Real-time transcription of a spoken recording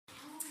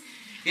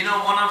You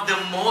know, one of the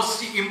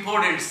most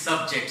important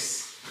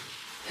subjects.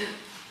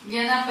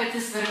 Viena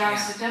pati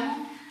svarbiausių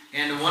temų.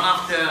 And one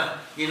of the,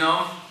 you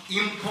know,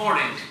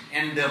 important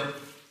and the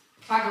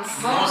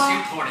most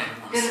important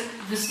ones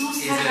is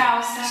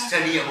a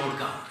study about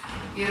God.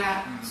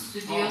 Yra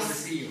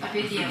studijos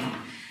apie Dievą.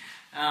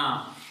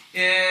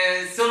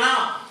 So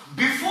now,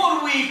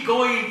 before we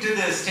go into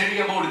the study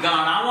about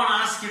God, I want to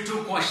ask you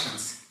two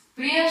questions.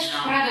 Prieš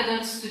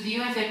pradedant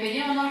studijuoti apie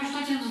Dievą, noriu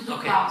užduoti jums du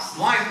klausimus.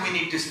 Why we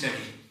need to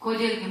study?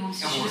 Kodėlgi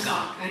mums iš viso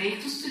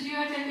reiktų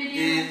studijuoti apie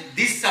Dievą?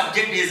 This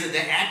subject is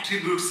the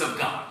attributes of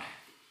God.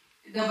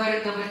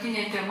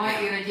 Dabartinė tema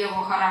yra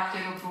Dievo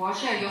charakterio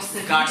bruožai, jo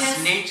savybės,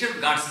 God's nature,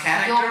 God's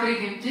character, jo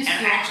prigimtis,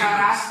 and jo attributes.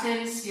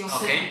 charakteris, jo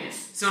savybės.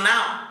 So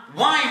now,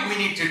 why we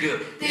need to do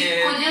it? Tai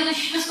kodėl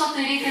iš viso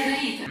tai reikia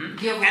daryti?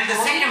 Dievo And the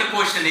second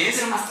question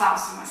is, pirmas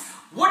klausimas.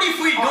 what if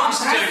we don't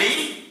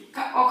study?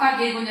 O ką,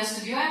 jeigu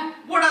nestudijuojam?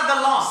 What are the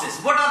losses?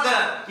 What are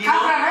the, Ką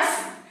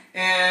prarasim?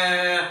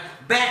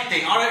 bad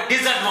things or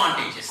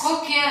disadvantages?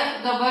 Kokie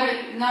dabar,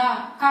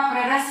 ką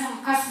prarasim,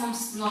 kas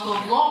mums nuo to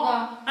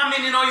blogo? I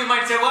mean, you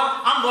might say,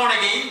 well, I'm born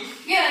again.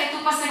 Gerai, tu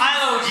pasakysi. I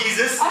love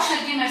Jesus. Aš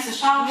atgimęs iš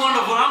aukšto.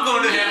 Wonderful, I'm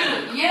going to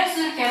heaven. Jėzų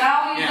ir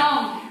keliauju į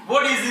dangų.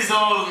 What is this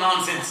all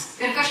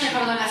nonsense? Ir kažkaip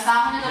per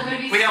nesąmonė dabar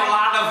vyksta. We have a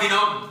lot of,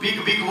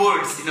 big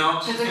words,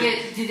 Čia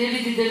tokie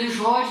dideli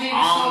žodžiai.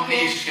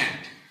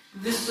 Omniscient.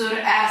 Visur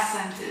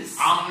esantis.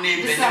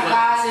 Omnibenevolent.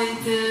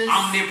 Visagalintis.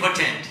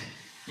 Omnipotent.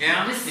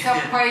 Yeah?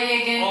 Viską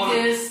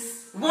pajėgiantis.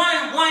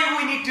 Why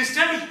we need to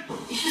study?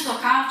 Iš viso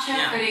kam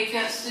čia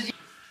reikia studijuoti?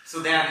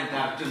 So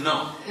that to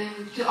know.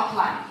 To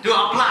apply. To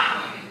apply.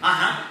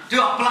 To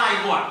apply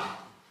what?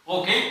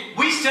 Okay.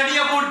 We study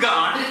about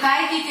God.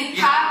 Pritaikyti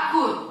ką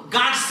kur.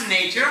 God's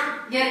nature.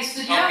 Gerai,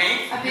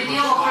 studijuoti apie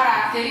Dievo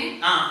charakterį.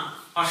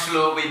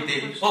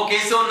 Okay,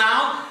 so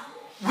now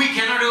we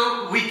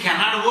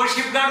cannot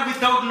worship God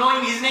without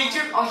knowing His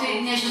nature. O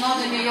tai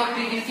nežinodami jo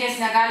prigimties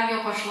negalim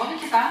jo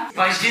pašlovinti, ką?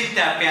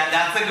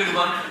 That's a good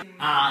one.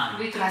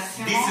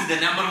 This is the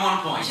number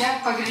one point. Čia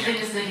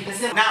pagrindinis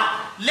dalykas.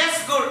 Now,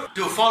 let's go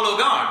to follow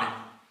God.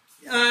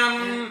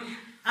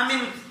 I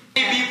mean,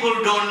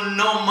 people don't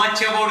know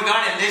much about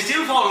God and they're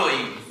still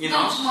following,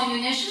 Daug žmonių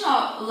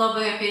nežino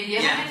labai apie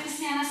Dievą, bet vis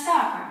viena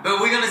seka. But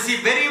we're going to see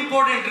very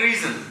important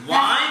reason.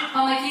 Why?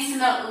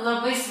 Pamatysime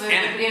labai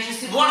svarbią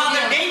priežastį. What are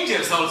the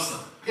dangers also?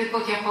 Ir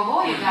kokie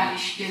pavojai gali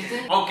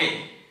iškilti.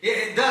 Okay.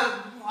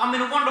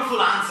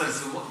 Wonderful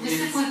answers.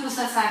 Visi puikus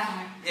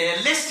atsakymai.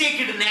 Let's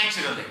take it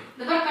naturally.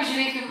 Dabar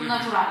pažiūrėkime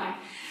natūraliai.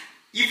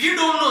 If you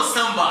don't know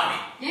somebody,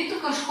 jei tu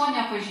kažko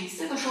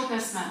nepažįsti, kažkokio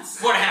asmens,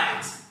 what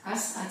happens?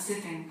 Kas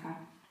atsitinka?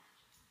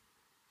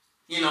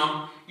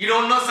 You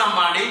don't know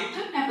somebody.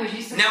 Tu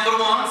nepažįsti Number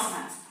one,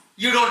 asmens.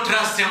 you don't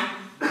trust him.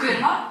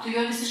 Pirma, tu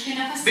jo visiškai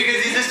nepasitikėsi.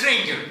 Because he's a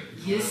stranger.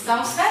 Jis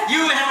tau svetimas. You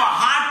will have a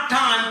hard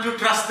time to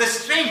trust the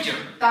stranger.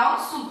 Tau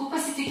sunku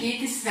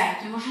pasitikėti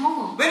svetimu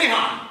žmogu. Very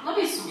hard.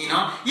 Labai sunku.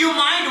 You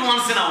might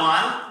once in a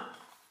while.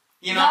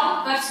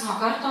 Gal karts nuo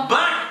karto.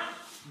 But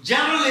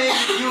generally,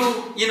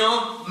 you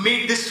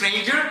meet the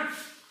stranger,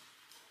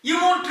 you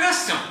won't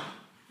trust him.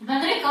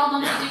 Bendrai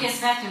kalbant, sutikė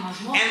svetimą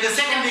žmogų. And the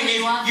second thing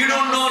is, you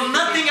don't know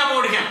nothing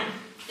about him.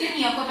 Ir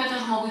nieko apie tą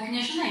žmogų iki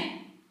nežinai.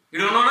 You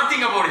don't know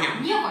nothing about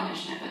him. Nieko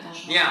nežinai apie tą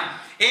žmogų. Yeah.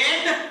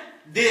 And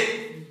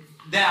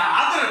the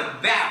other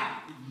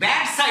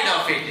bad side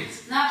of it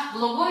is,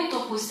 blogoji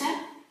to pusė.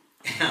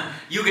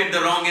 You get the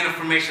wrong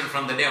information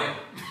from the devil.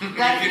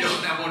 If you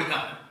don't know about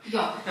God.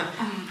 Jo.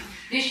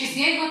 Reiškia,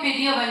 jeigu apie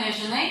Dievą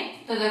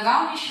nežinai, tada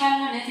gauni iš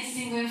velnio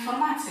neteisingą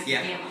informaciją apie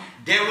Dievą.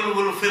 Devil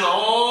will fill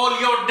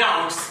all your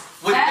doubts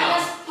with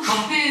a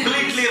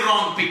completely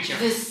wrong picture.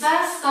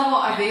 Visas tavo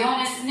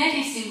abejonės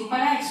neteisingų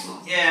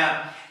paveikslų.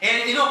 Yeah.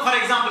 And for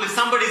example, if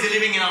somebody is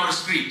living in our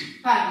street.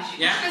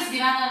 Pavyzdžiui, kažkas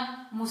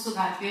gyvena mūsų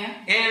gatvėje.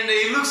 And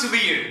it looks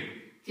weird.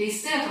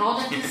 Keistai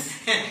atrodantis.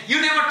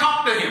 You never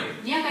talk to him.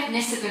 Niekad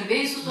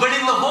nesikalbėjai su tuo. But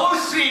in the whole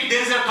street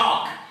there is a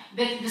talk.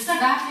 Bet visa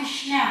gatvė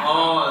šneka.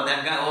 Oh,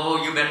 that guy. Oh,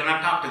 you better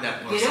not talk to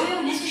that person. Geriau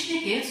jau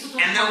nesišnekėti su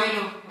tuo. And then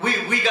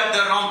we got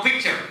the wrong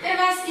picture. Ir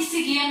mes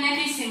įsigijom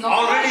neteisingą.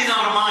 Already in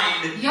our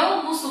mind.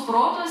 Jau mūsų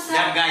protuose.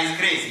 That guy is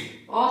crazy.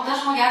 O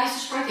tas žmogelis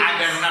išprotėjęs. I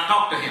better not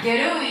talk to him.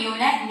 Geriau jau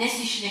net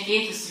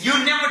nesišnekėti su juo.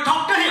 You never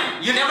talk to him.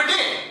 You never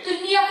did. Tu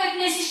niekad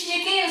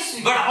nesišnekėjai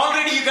su juo. But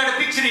already you got a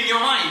picture in your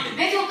mind.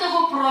 Bet jau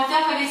tavo prote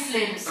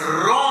paveikslėlis.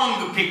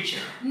 Wrong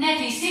picture.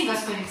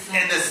 Neteisingas paveikslėlis.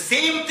 And the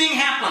same thing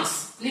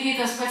happens.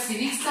 Lygiai tas pats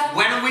įvyksta.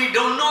 When we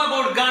don't know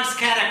about God's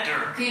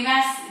character. Kai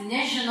mes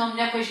nežinom,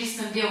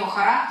 nepažįstam Dievo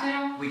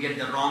charakterio. We get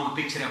the wrong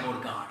picture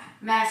about God.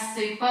 Mes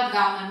taip pat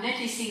gaunam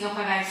neteisingą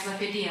paveikslą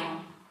apie Dievą.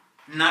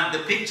 Not the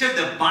picture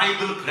the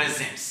Bible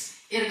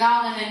presents. Ir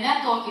gauname ne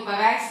tokį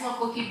paveikslą,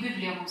 kokį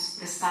Biblija mums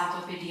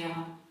pristato apie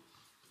Dievą.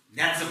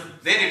 That's a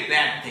very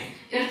bad thing.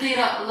 Ir tai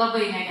yra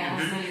labai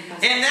negeras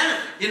dalykas. And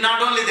then,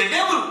 not only the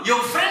devil,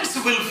 your friends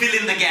will fill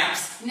in the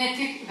gaps. Ne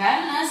tik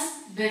velnas,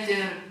 bet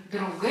ir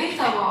draugai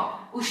tavo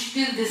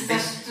užpildys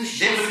tas They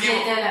tuščias will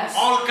give vieteles.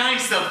 all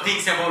kinds of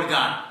things about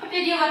God.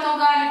 Apie Dievą tau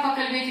gali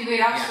pakalbėti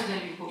įvairiausių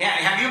dalykų. Yeah,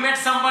 have you met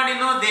somebody,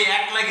 they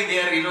act like they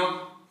are,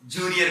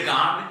 junior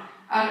God?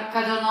 Ar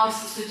kada nors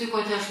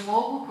sutikote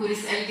žmogų,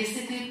 kuris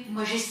elgėsi kaip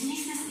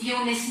mažesnysis,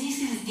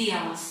 jaunesnysis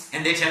Dievas?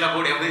 And they tell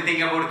about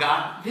everything about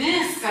God.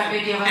 Viską apie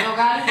Dievą tau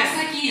gali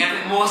pasakyti.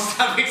 And most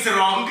of it's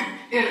wrong.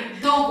 Ir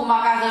daugumą,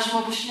 ką tas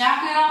žmogus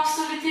šneka, yra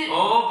absoliuti.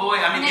 Oh boy,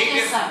 I mean,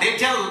 netiesa.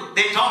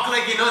 they talk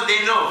like,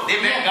 they know.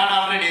 They met God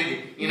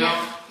already, Jie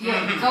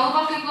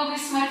kalba, kaip labai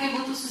smarkiai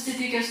būtų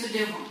susitikę su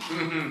Dievu.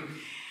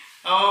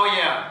 Oh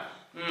yeah.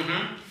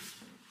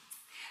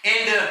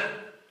 And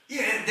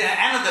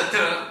another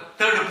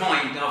third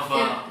point of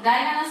Dar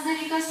vienas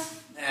dalykas.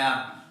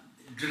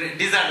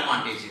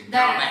 disadvantage,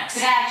 Dar drawbacks.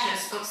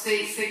 trečias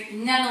toksai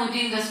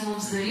nenaudingas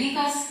mums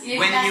dalykas. Jeigu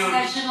When mes you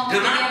nežinom do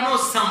apie not Dievą. know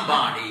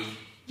somebody,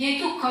 Jei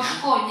tu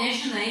kažko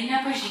nežinai,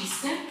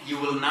 nepažįsti you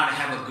will not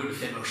have a good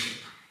fellowship.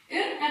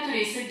 ir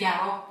neturėsi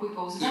gero,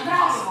 puikaus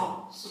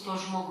bendravimo su tuo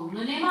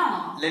žmogumi.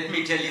 Neįmanoma. Let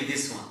me tell you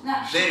this one.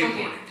 Na, Very štai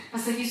important.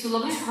 pasakysiu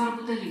labai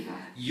svarbų dalyką.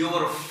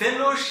 Your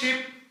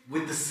fellowship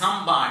with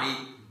somebody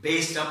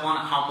based upon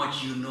how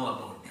much you know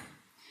about them.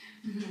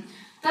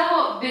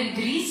 Tavo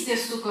bendrystė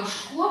su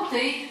kažkuo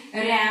tai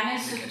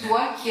remiasi tuo,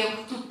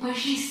 kiek tu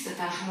pažįsti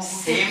tą žmogų.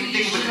 Same kiek tu jį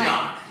thing with žinai.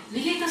 God.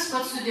 Lygiai tas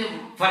pats su Dievu.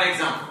 For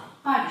example,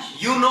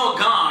 Pavyzdžiui, you know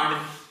God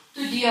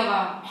tu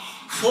Dievą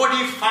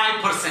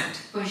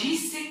 45%,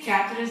 pažįsti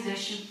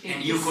 45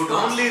 and you could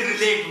only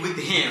relate with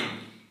Him.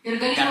 ir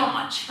gali that jo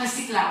much.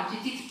 pasikliauti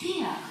tik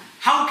tiek.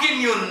 How can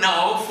you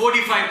know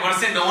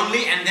 45%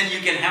 only and then you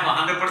can have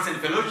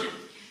 100% fellowship?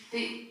 Tai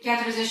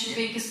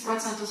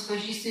 45%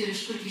 pažįsti ir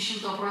iš kur iki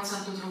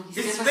 100% draugystė.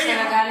 It's Pas very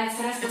tave hard. gali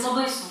atsirasti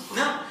labai sunku.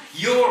 No,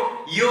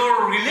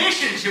 your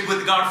relationship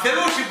with God,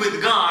 fellowship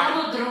with God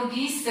Tavo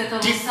draugystė,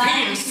 tavo depends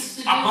santykis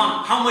su Dievu upon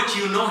how much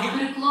you know Him.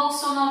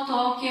 priklauso nuo to,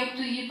 kiek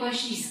tu jį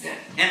pažįsti.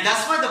 And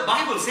that's why the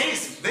Bible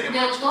says very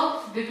Dėl much. to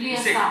Biblija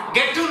Say, sako.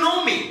 get to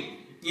know me.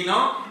 Don't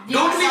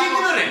Dievas be sako,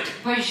 ignorant.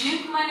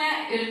 pažink mane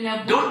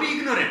ir Don't be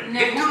ignorant.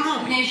 Get to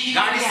know me.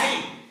 God is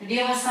saying,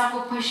 Dievas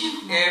sako,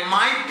 pažink mane.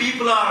 my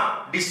people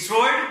are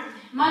destroyed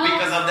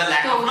because of the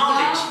lack of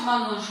knowledge.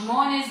 Mano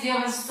žmonės,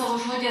 Dievas savo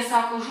žodėje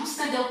sako,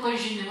 žūsta dėl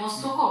pažinimo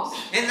stokos.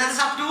 And that's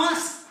up to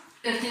us.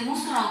 Ir tai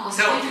mūsų rankos,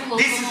 So, tai priklauso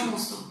this nuo is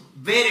mūsų.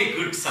 very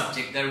good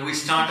subject that we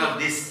start off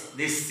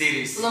this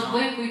series.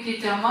 Labai puikiai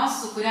tema,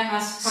 su kuria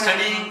mes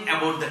Studying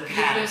about the Biblijos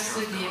character of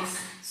studijas.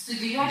 God.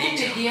 Studijuoti apie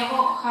Nature. Dievo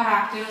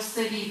charakterio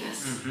savybės.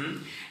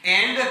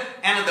 And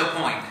another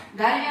point.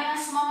 Dar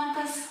vienas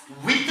momentas.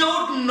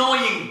 Without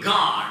knowing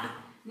God,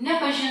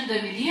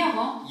 Nepažindami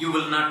Dievo, you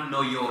will not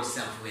know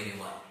yourself very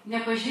well.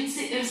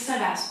 nepažinsi ir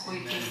savęs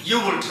puikiai. You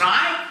will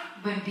try,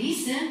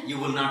 Bandysi, you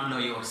will not know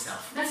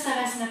yourself. bet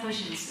savęs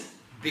nepažinsi.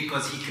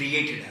 Because He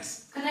created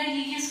us.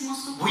 Kadangi Jis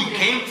mūsų We kūrė,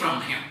 came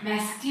from Him.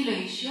 mes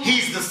kilę iš Jo, He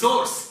is the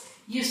source.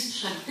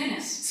 Jis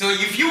šaltinis. So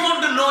if you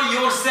want to know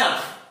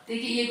yourself,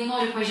 Taigi, jeigu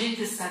nori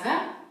pažinti save,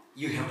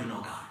 you have to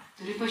know God.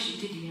 turi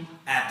pažinti Dievą.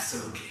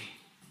 Absolutely.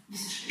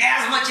 Visiškai.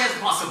 As much as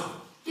possible.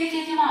 Tiek,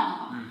 kiek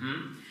įmanoma.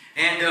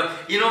 And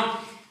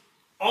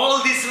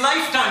all this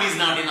lifetime is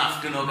not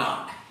enough to know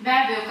God. Be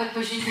abejo, kad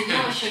pažinti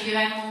Dievą šio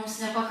gyvenimo mums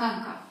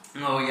nepakanka.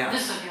 Oh yeah.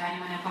 Viso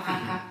gyvenimo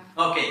nepakanka.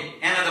 Okay,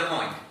 another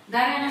point.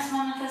 Dar vienas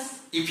momentas.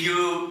 If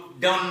you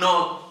don't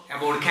know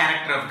about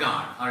character of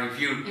God, or if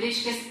you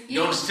Reiškia,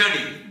 don't study,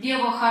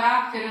 Dievo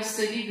charakterio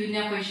savybių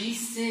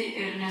nepažįsti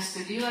ir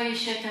nestudijuoji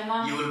šią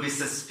temą, you will be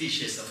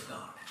suspicious of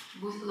God.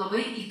 bus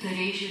labai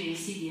įtariai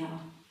žiūrėsi į Dievą.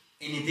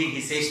 Anything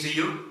He says to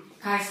you,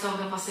 Ką Jis tau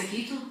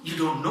pasakytų, you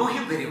don't know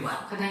Him very well.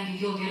 kadangi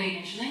jo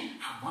gerai nežinai,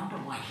 I wonder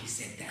why He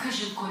said that.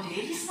 kažin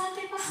kodėl Jis man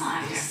tai There's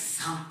pasakė.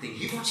 something.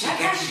 He wants to Čia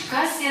get you.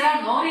 kažkas yra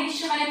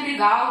norinčia mane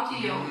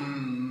prigauti jau.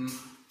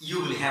 You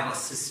will have a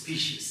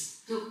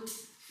suspicious, Tu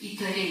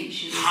įtariai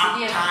žiūrėsi į hard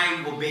Dievą.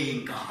 time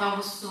obeying God. Tau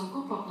bus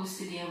sunku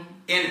paklusti Dievui.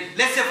 And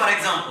let's say, for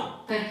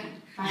example,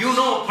 Tarkim, you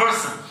know a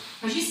person,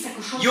 pažįsti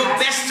kažkokį your asmenį,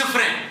 best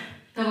friend,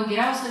 tavo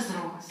geriausias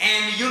draugas.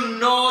 and you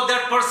know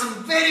that person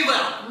very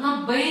well.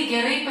 Labai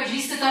gerai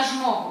pažįsti tą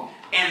žmogų.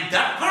 And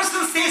that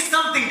person says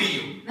something to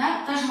you,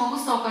 Na, tas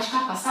žmogus tau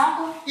kažką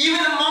pasako,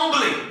 even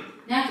mumbling,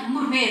 net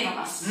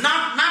murmėdamas.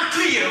 not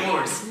clear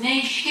words.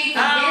 Neiškiai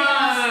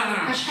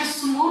kalbėdamas, kažkas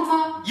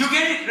sumurma, You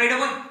get it right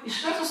away.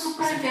 iš karto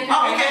supranti, apie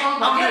Oh, ką okay,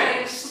 kalba. okay.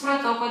 Gerai,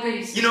 supratau,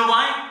 padarysiu. You know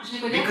why? Žinai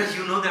kodėl? Because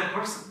you know that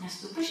person.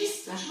 Nes tu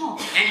pažįsti tą žmogų.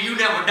 And you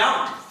never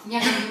doubt. You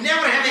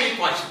never have any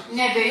question.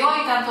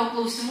 Nebejoji, ten tau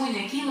klausimų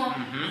nekyla.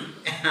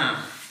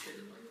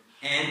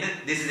 And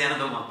this is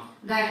another one.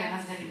 Dar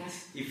vienas dalykas.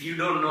 If you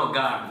don't know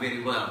God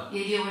very well,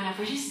 Jei Dievo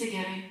nepažįsti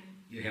gerai,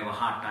 you have a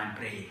hard time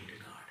praying to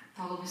God.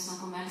 tau labai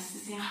sunku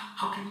melstis jam.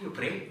 How can you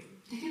pray?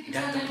 Tai kaip tu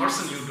That the gali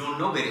person melstis? you don't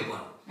know very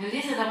well.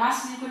 Meldiesi tam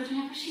asmeniui, kurį tu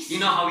nepažįsti. You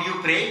know how you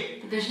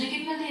pray? Tada žinai,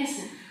 kaip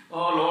meldiesi.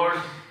 Oh Lord,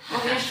 O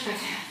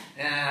viešpatie.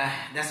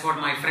 that's what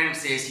my friend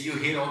says. You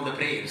hear all the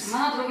prayers.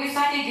 Mano draugai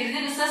sakė,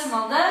 girdi visas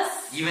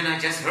maldas. Even I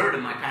just heard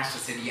my pastor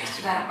said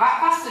yesterday. Dar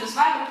pastorius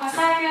vakar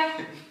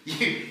pasakė,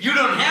 You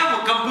don't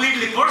have a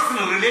completely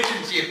personal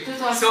relationship.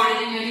 So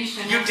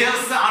you tell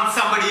on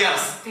somebody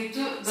else.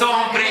 So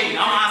I'm praying,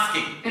 I'm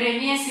asking.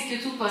 Remiesi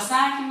kitų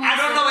pasakymų. I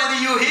don't know whether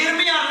you hear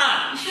me or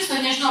not. Iš viso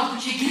nežinau, tu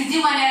čia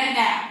girdi mane ar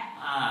ne.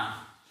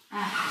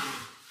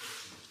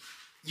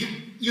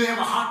 You have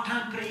a hard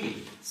time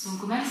praying.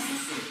 Sunku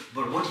melstis.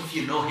 But what if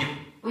you know him?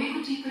 O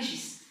jeigu tu jį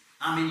pažįsti?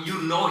 I mean,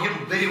 you know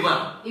him very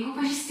well. Jeigu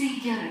pažįsti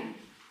jį gerai.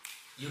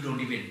 You don't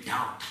even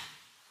doubt.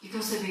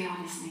 Jokios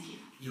abejonės nekyla.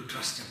 You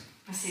trust him.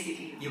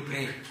 Pasitikė juo. You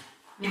pray.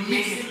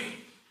 Immediately.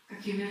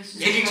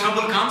 Akimirksniu. Any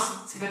trouble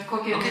comes? Bet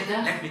kokia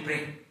bėda? Let me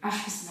pray.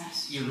 Aš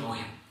pasimelsiu. You know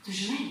him. Tu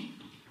žinai.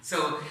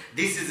 So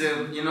this is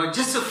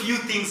just a few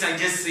things I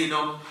just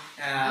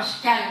Aš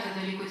keletą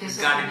dalykų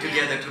tiesiog got it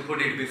together to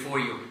put it before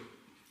you.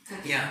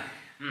 Yeah.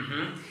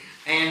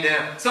 And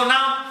so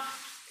now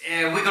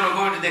we're going to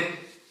go to the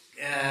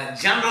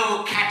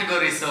general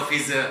categories of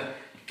his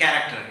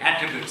character,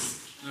 attributes.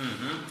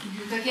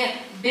 Tokie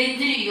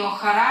bendri jo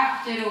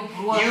charakterio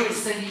bruožai,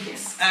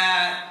 savybės.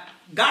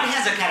 God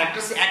has a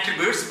character,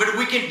 attributes, but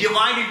we can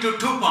divide into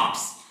two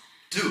parts.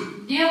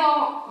 Two.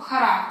 Dievo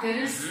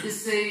charakteris,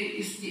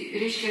 jis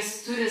reiškia,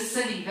 turi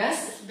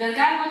savybės, bet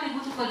galima tai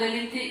būtų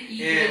padalinti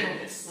į dvi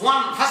dalis.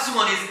 First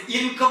one is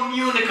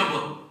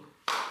incommunicable.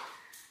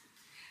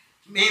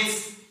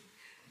 Means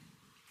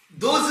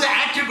those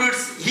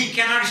attributes he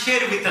cannot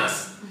share with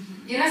us.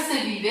 Yra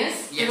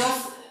savybės,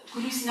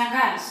 kurių jis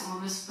negali su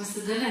mumis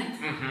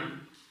pasidalinti.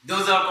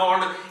 Those are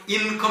called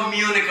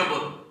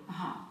incommunicable.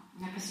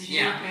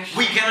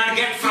 We cannot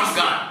get from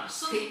God.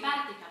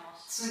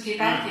 Sunkiai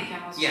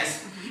perteikiamos.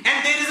 Yes.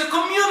 And there is a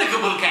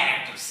communicable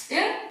characters.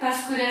 Ir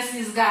tas, kurias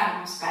jis gali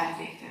mums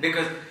perteikti.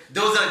 Because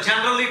those are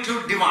generally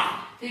two divine.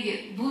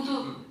 Taigi,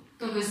 būtų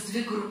tokios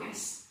dvi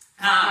grupės.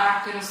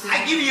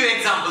 I give you an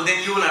example,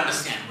 then you will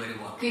understand very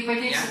well. Kai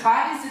pateiksiu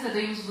pavyzdį, tada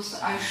jums bus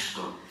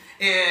aišku.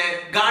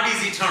 God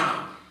is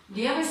eternal.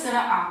 Dievas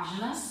yra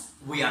amžinas.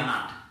 We are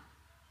not.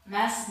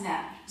 Mes ne.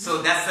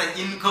 So that's an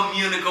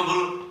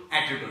incommunicable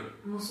attribute.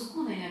 Mūsų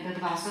kūnai nebe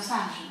dvasios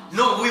amžinos.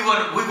 No, we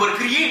were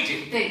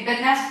created. Taip, bet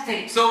mes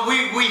taip. So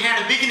we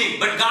had a beginning,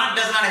 but God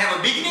does not have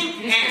a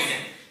beginning and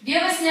end.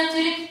 Dievas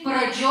neturi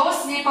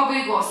pradžios nei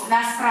pabaigos.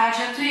 Mes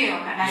pradžią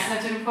turėjome, mes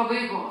neturim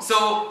pabaigos.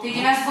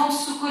 Taigi mes buvom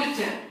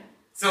sukurti.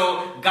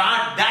 So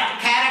God, that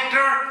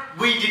character,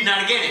 we did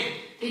not get it.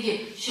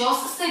 Taigi,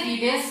 šios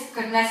savybės,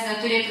 kad mes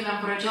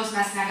neturėtumėm pradžios,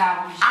 mes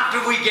negavome.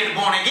 After we get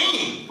born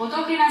again, po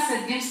to, kai mes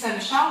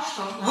atgimstam iš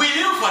aukšto, we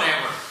live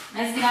forever.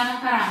 Mes gyvenam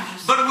per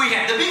amžius. But we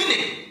had the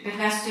beginning. Bet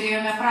mes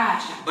turėjome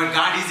pradžią. But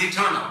God is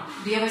eternal.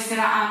 Dievas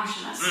yra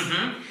amžinas.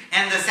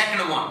 And the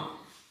second one.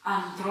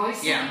 Antroji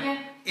savybė.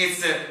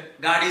 It's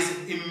God is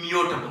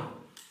immutable.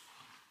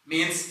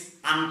 Means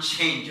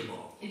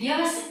unchangeable.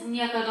 Dievas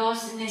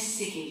niekados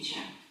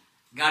nesikeičia.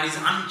 God is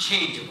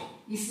unchangeable.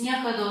 Jis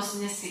niekados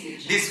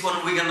nesikeičia. This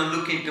one we're going to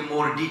look into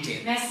more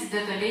detail. Mes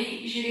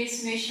detaliai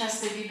žiūrėsime į šią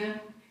savybę.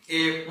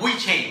 We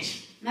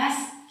change. Mes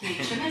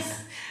keičiamės.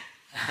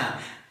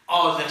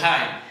 All the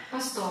time.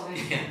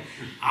 Pastoviai.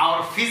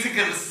 Our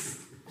physical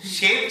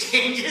shape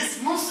changes.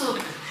 Mūsų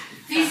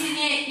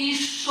fizinė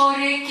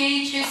išorė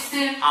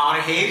keičiasi.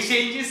 Our hair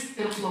changes.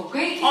 Ir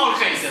plaukai keičiasi. All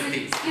kinds of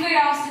things.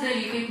 Įvairiausi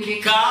dalykai, kurie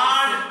keičiasi.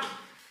 God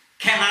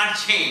cannot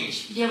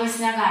change. Dievas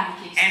negali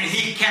keistis. And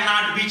he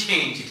cannot be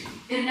changed.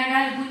 Ir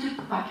negali būti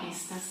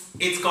pakeistas.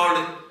 It's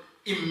called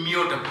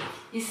immutable.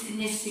 Jis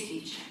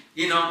nesikeičia.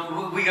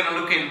 We're going to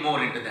look in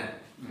more into that.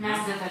 Mes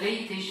detaliai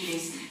į tai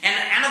žiūrėsime. And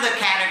another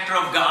character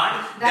of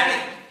God that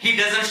he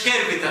doesn't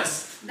share with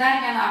us. Dar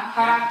viena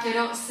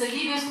charakterio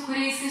savybės,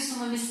 kuriais jis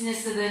su mumis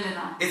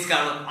nesidalina. It's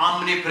called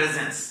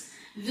omnipresence.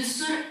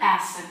 Visur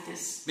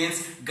esantis. Means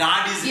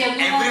God is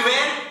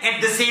everywhere at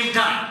the same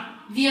time.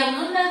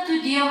 Vienu metu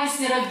Dievas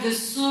yra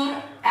visur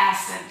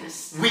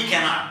esantis. We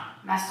cannot.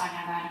 Mes to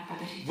negalim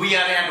padaryti. We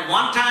are at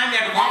one time,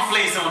 at one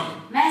place only.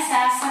 Mes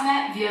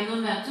esame vienu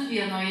metu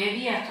vienoje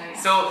vietoje.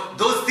 So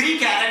those three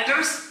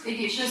characters,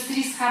 taigi šios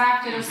trys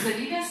charakterio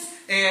savybės,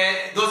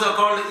 those are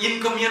called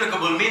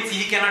incommunicable, means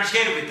he cannot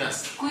share with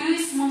us. Kurių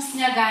jis mums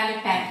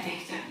negali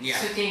perteikti,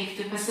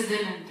 suteikti,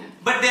 pasidalinti.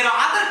 But there are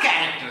other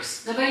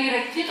characters. Dabar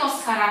yra kitos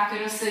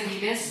charakterio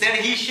savybės,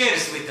 that he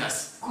shares with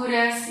us.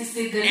 Kurias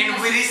jisai dalina.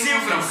 And we receive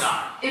from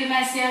God. Ir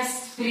mes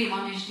jas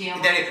priimam iš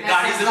Dievo. That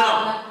God is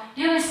love.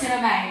 Dievas yra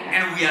meilė.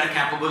 And we are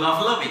capable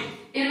of loving.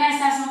 Ir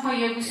mes esame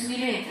pajėgus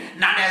mylėti.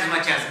 Not as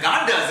much as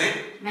God does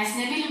it. Mes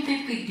nemylim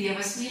taip, kaip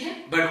Dievas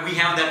myli. But we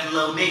have that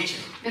love nature.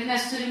 Bet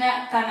mes turime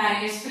tą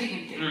meilės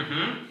prigimtį.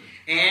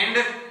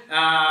 And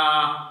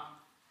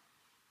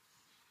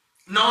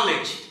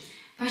knowledge.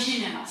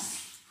 Pažinimas.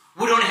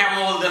 We don't have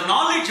all the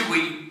knowledge.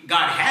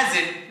 God has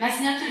it.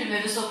 Mes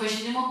neturime viso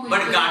pažinimo, kurį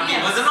But God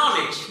gave us the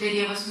knowledge. Bet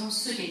Dievas mums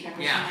suteikia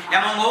pažinimą.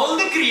 Among all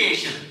the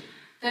creation.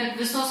 Tarp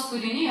visos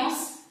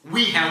kūrinijos.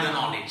 We have the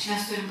knowledge.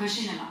 Mes turim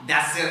pažinimą.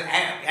 That's the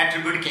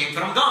attribute came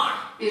from God.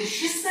 Ir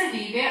ši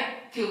savybė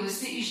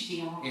kilusi iš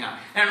Dievo.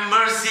 And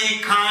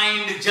mercy,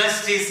 kind,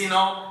 justice,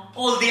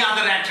 all the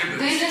other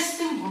attributes.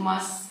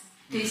 Gailestingumas,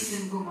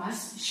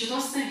 teisingumas,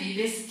 šitos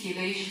savybės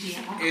kyla iš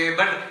Dievo.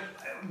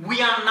 But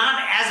we are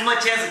not as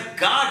much as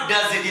God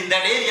does it in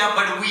that area,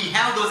 but we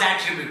have those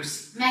attributes.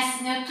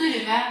 Mes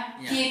neturime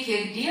tiek,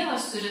 kiek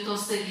Dievas turi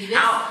tos savybės,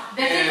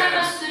 bet tai, ką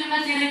mes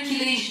turime, tai yra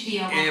kilę iš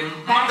Dievo.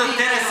 Mother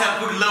Teresa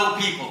could love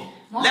people,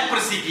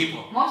 leprosy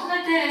people.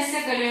 Motina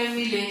Teresė galėjo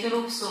mylėti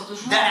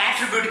raupsuotus The žmones.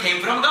 attribute came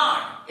from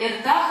God. Ir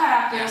ta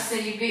charakterio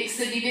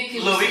savybė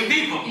kilusi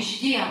iš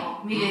Dievo.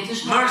 Mylėti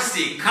žmones.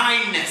 Mercy,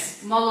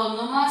 kindness,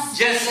 Malonumas,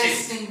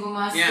 justice,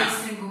 gailestingumas,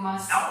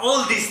 teisingumas.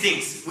 all these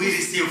things we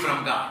receive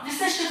from God.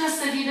 Visas šitas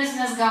savybės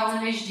mes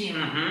gauname iš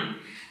Dievo.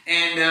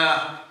 And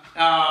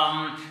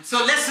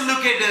so let's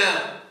look at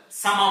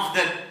some of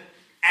the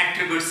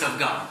attributes of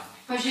God.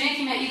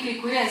 Pažiūrėkime į kai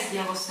kurias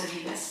Dievo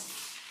savybės.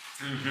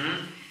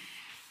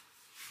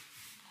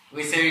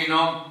 We say,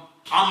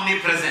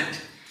 omnipresent.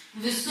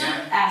 Visur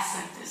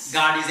esantis.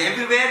 God is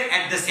everywhere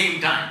at the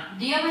same time.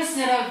 Dievas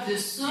yra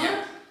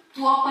visur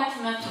tuo pat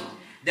metu.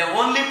 The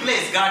only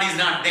place God is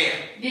not there,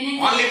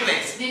 only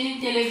place,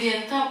 Vienintelė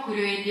vieta,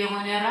 kurioje Dievo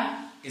nėra,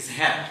 is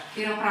hell.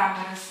 yra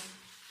pragaras.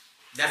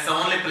 That's the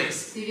only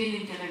place. Tai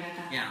vienintelė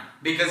vieta. Yeah,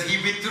 because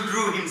He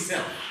withdrew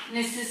Himself.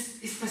 Nes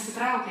jis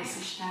pasitraukęs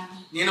iš ten.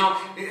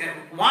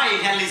 Why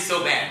hell is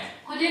so bad?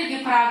 Kodėlgi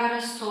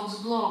pragaras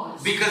toks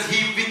blogas? Because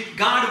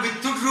God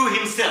withdrew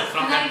Himself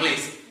from that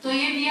place.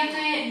 Toje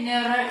vietoje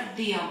nėra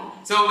Dievo.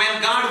 So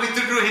when God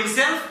withdrew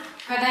Himself,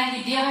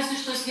 Kadangi Dievas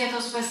iš tos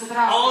vietos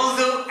pasitraukė, all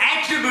the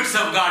attributes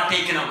of God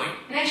taken away.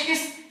 reiškia,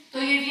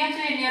 toje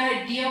vietoje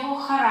nėra Dievo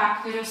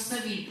charakterio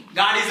savybių.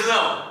 God is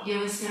love.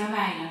 Dievas yra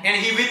meilė. And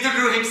He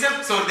withdrew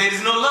Himself, so there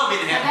is no love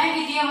in hell.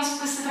 Kadangi Dievas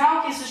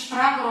pasitraukęs iš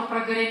pragaro,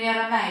 pragare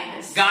nėra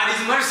meilės. God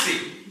is mercy.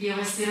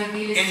 Dievas yra And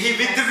He gailestingumas.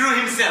 withdrew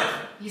Himself.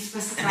 Jis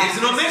And there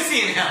is no pasitraukė. mercy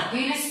in hell.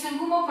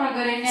 Gailestingumo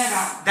pragare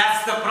nėra.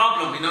 That's the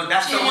problem,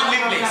 that's the Čia only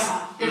nėra place.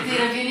 problema. Ir tai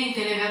yra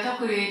vienintelė vieta,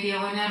 kurioje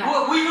Dievo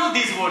nėra. We know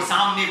these words,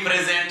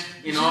 omnipresent,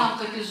 Žinom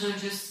tokius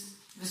žodžius,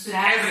 visur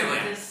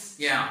everywhere. esantis.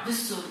 Yeah.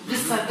 Visur.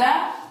 Visada.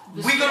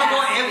 We're going to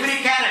go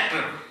every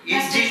character in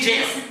Mes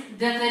detail. pažiūrėsim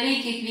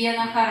detaliai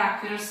kiekvieną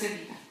charakterio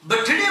savybę.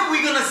 But today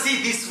we're going to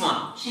see this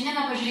one,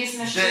 Šiandieną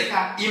pažiūrėsime štai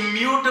ką. the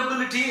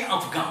immutability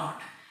of God.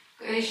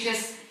 Reiškia,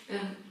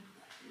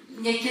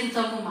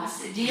 nekintamumas.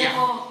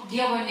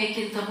 Dievo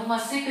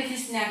nekintamumas, tai kad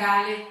jis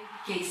negali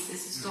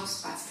keistis, jis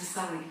toks pats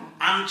visą laiką.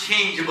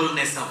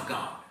 Unchangeableness of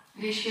God.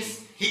 Reiškia,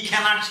 He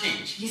cannot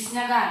change. jis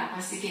negali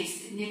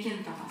pasikeisti,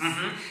 nekintamas.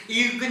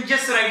 You can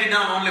just write it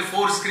down, only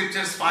 4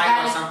 scriptures,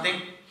 5 or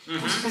something.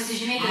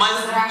 Pasižymėti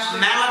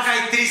Malachi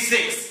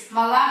 3:6.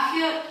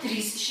 Malachijo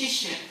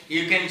 3:6.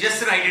 You can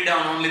just write it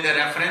down, only the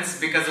reference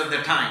because of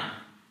the time.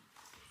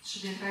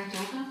 Should I try to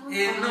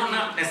open? No,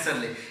 not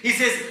necessarily. He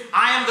says,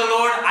 I am the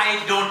Lord, I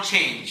don't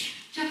change.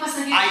 Čia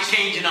pasakyti, I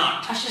change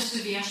not. aš esu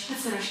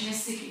viešpats ir aš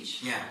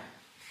nesikeičiu. Yeah.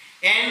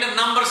 And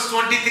Numbers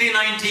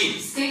 23:19.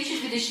 Skaičių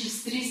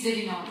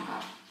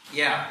 23:19.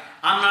 Yeah.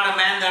 I'm not a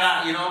man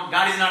that,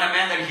 God is not a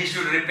man that He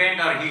should repent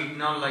or He,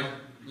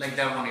 like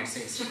that one it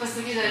says. Čia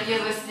pasakyta,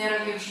 Dievas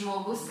nėra kaip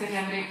žmogus, kad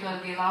jam reiktų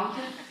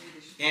atgailauti.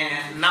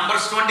 And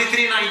Numbers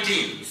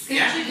 23:19.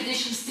 Skaičių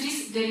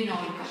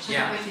 23:19. Čia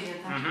Yeah. ta pati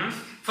vieta.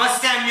 1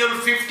 Samuel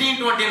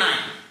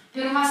 15:29.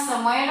 1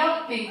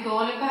 Samuelio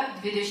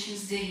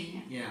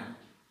 15:29. Yeah.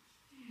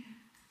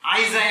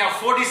 Isaiah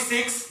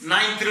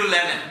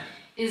 46:9-11.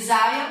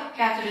 Izaijo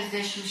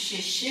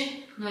 46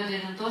 nuo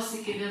 9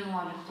 iki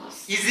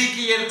 11.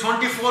 Ezekiel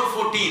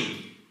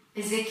 24:14.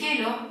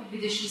 Ezekėlio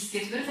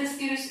 24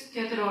 skyrius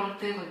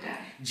 14 eilutė.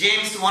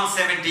 James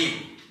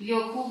 1:17.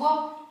 Jokūbo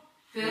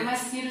 1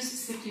 skyrius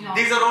 17.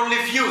 These are only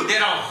few.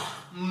 There are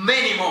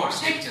many more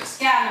scriptures.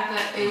 Keletą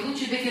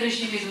eilučių, bet yra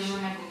žymiai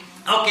daugiau negu.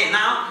 Okay,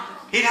 now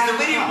it is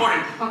very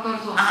important.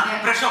 Pakartoti.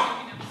 Prašau.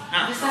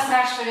 Visas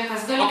rašto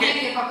vietas. Galiu Okay.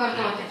 greitai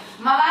pakartoti.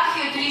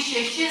 Malachijo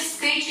 3:6,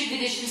 skaičių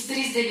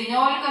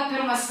 23:19,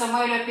 1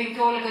 Samuelio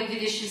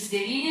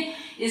 15:29,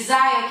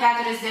 Izaijo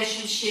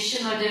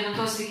 46 nuo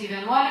 9 iki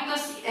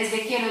 11,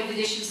 Ezekėlio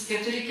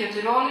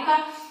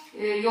 24:14,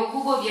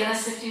 Jokūbo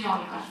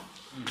 1:17.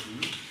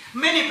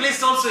 Many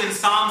places also in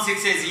Psalms it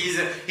says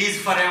he's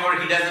forever,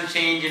 he doesn't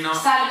change,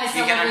 Psalmėse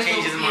he labai cannot daug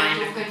change his vietų,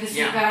 mind. kad jis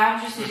Yeah. per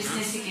amžius ir jis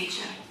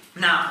nesikeičia.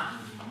 Now,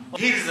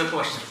 here is the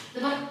question.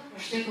 Dabar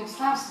štai koks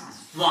klausimas.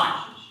 Why?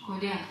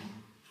 Kodėl?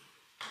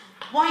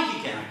 Why he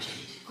cannot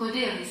change?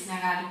 Kodėl jis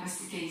negali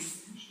pasikeisti?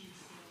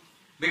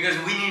 Because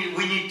we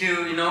need to,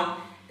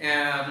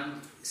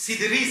 see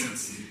the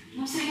reasons.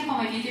 Mums reikia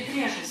pamatyti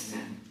priežastį.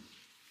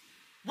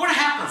 What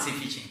happens if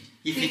he change?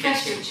 If Tai he can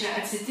kas jau change? čia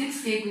atsitiks,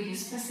 jeigu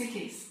jis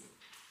pasikeis?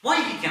 Why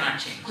he cannot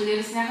change? Kodėl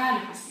jis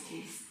negali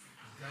pasikeisti?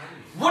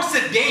 What's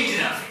the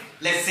danger of it?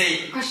 Let's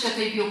say, Kas čia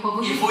taip jau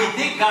pavojinga? if we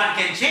think God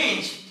can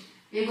change,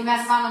 Jeigu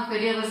mes manom, kad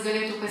Dievas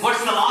galėtų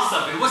what's the pasikeisti, loss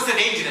of it? What's the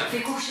danger of tai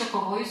it? koks čia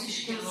pavojus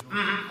iškils?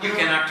 You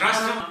cannot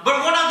trust him. But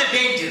what are the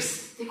dangers?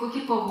 Tai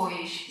kokie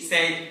pavojai iškils?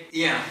 Say,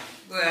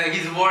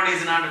 his word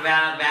is not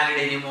valid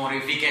anymore.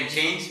 If he can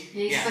change,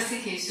 Jei jis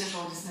pasikeis, jo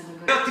žodis There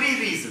nebegali. are 3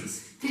 reasons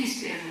 3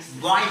 priežastys.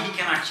 why he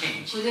cannot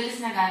change. Kodėl jis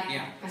negali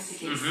Yeah.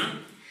 pasikeisti?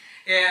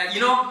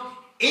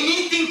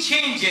 anything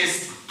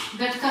changes,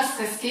 Bet kas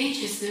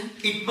keičiasi,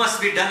 it must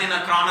be done in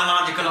a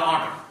chronological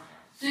order.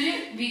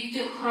 turi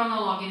vykti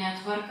chronologinė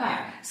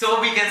tvarka.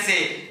 So we can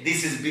say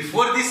this is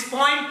before this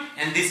point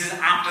and this is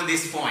after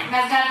this point.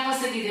 Mes galim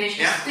pasakyti,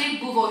 reiškia, tai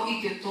buvo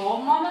iki to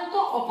momento,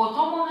 o po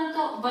to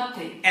momento va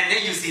taip. And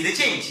then you see the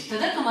change.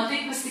 Tada tu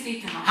matai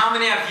pasikeitimą. How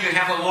many of you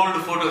have a old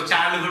photo,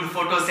 childhood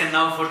photos and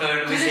now photo,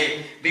 and we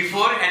say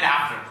before and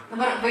after?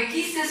 Dabar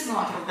vaikystės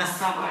nuotraukos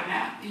savo, ne?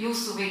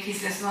 Jūsų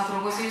vaikystės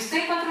nuotraukos, jūs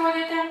taip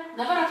atrodėte,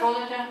 dabar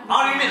atrodote.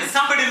 Or even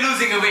somebody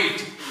losing a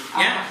weight.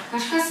 Yeah?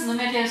 Kažkas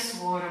numetė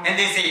svorio. And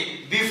they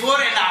say before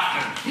and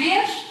after.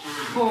 Prieš,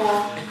 po.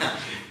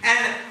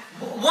 And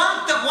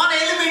one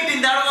element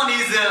in that one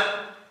is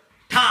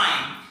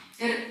time.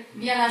 Ir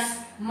vienas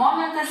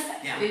momentas,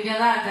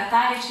 viena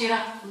detalė čia yra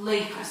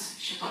laikas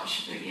šito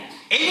vietoje.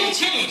 Any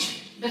change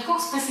Bet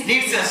koks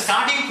needs a pasikeitimas,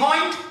 starting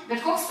point,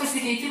 bet koks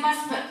pasikeitimas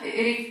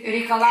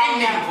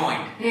ending point.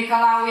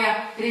 reikalauja,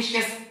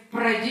 reiškia,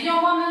 pradinio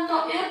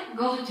momento ir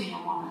galutinio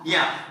momento.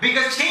 Yeah,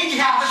 because change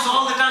happens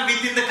all the time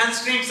within the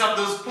constraints of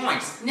those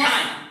points. Nes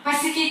Time.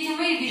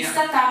 pasikeitimai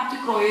vyksta tam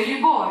tikroje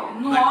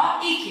riboje, nuo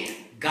iki.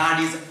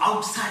 God is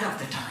outside of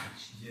the time.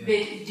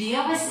 Bet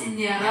Dievas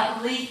nėra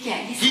laike.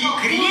 He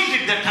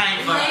created the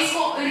time for us.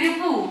 Laiko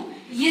ribų.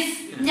 Jis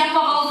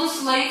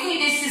nepavaldus laikui,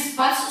 nes jis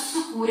pats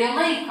sukūrė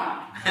laiką.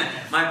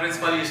 My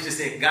principal used to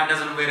say, God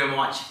doesn't wear a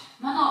watch.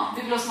 Mano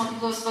Biblijos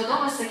mokyklos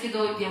vadovas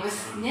sakydavo, Dievas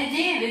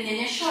nedėvi,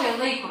 nenešioja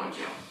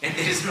laikrodžio. And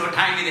there is no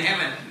time in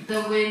heaven.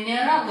 Danguje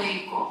nėra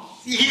laiko.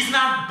 He is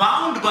not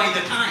bound by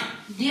the time.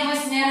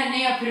 Dievas nėra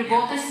nei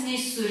apribotas, nei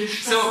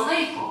surištas So,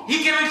 laiko.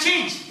 he cannot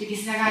change. Tik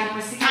jis negali Time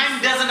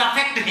pasikeisti. doesn't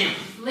affect him.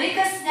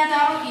 Laikas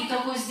nedaro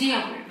įtakos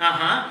Dievui.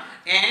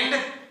 And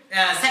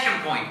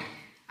second point.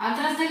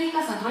 Antras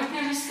dalykas, antroji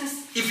priežastis.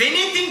 If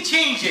anything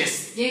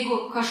changes,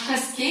 Jeigu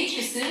kažkas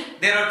keičiasi,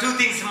 there are two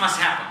things must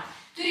happen.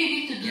 turi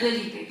įvykti du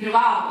dalykai.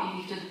 Privalo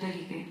įvykti du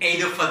dalykai.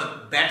 Either for the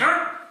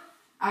better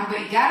Arba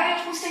į gerąją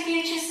pusę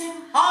keičiasi,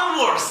 or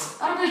worse.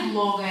 arba į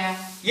blogąją.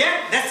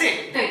 Yeah, that's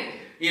it. Taip.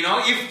 You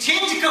know, if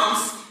change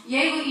comes,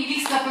 Jeigu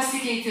įvyksta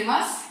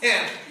pasikeitimas,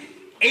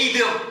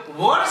 either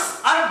worse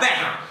or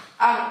better.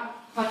 ar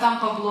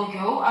patampa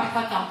blogiau, ar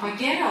patampa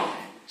geriau.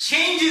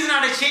 Change is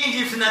not a change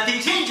if nothing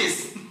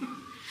changes.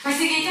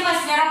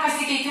 Pasikeitimas nėra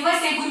pasikeitimas,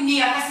 jeigu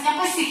niekas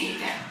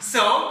nepasikeitė.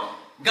 So,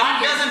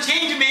 God doesn't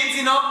change means,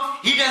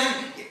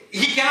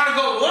 he cannot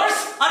go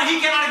worse or he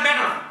cannot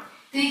better.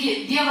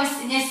 Taigi, Dievas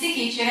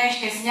nesikeičia,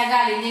 reiškia,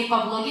 negali nei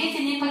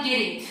pablogėti, nei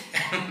pagerėti.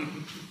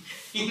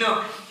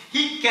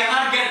 He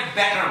cannot get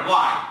better.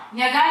 Why?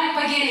 Negali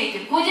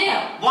pagerėti.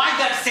 Kodėl? Why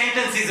that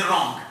sentence is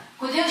wrong?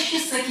 Kodėl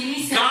šis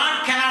sakinys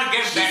God cannot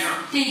get better.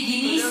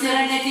 teiginys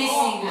yra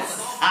neteisingas?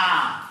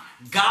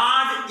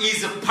 God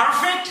is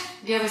perfect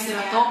Dievas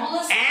yra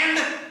tobulas and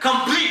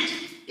complete.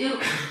 ir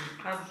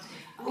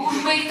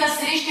užbaigtas,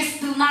 reiškia,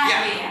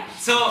 pilnatvėje.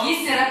 So,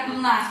 Jis yra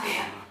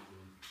pilnatvėje.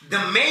 the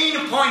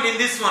main point in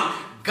this one,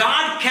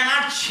 God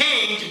cannot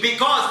change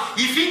because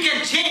if he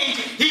can change,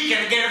 he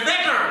can get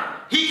better.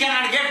 He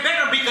cannot get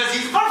better because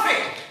he's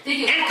perfect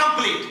and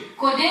complete.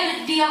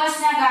 Kodėl Dievas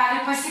negali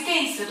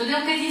pasikeisti?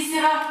 Todėl, kad jis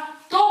yra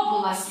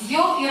tobulas,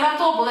 jau yra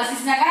tobulas,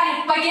 jis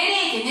negali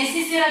pagerėti, nes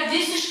jis yra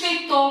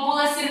visiškai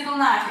tobulas ir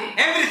pilnatvėje.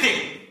 Everything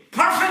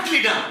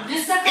perfectly done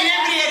Visa in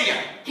every area.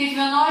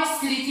 Kiekvienoj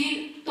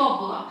srity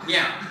tobula.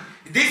 Yeah,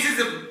 this is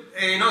the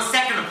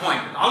second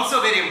point,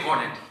 also very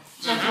important.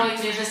 Čia antroji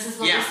priežastis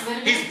labai Yeah,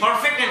 svarbi. he's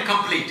perfect and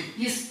complete.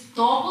 Jis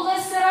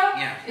tobulas yra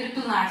Yeah. ir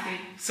pilnatvėje.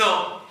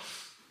 So,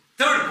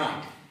 third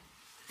point,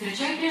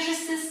 Trečioji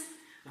priežastis.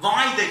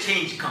 why the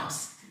change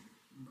comes?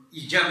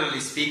 Generally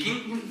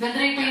speaking,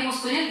 Bendrai paėmus,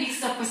 kodėl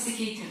vyksta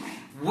pasikeitimai.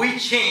 we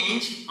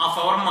change of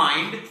our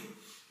mind,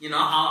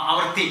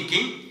 our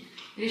thinking.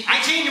 I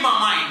change my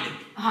mind.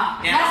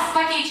 Mes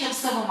pakeičiam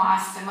savo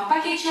mąstymą,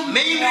 pakeičiam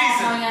Main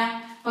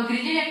nuomonę.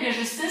 Pagrindinė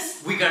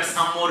priežastis. We got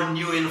some more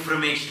new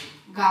information.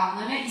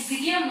 Gauname,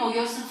 įsigijom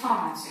naujos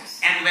informacijos.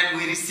 And when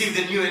we receive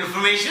the new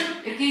information,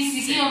 Ir kai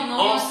įsigijom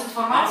naujos wait a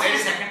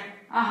informacijos, second.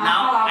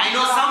 Now I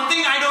know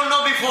something I don't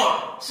know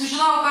before.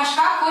 sužinojau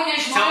kažką, ko So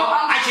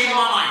nežinojau I change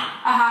my mind.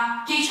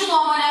 Keičiu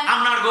nuomonę,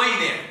 I'm not going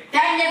there.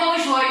 ten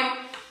nebevažiuoju.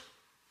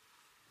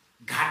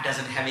 God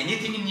doesn't have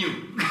anything new.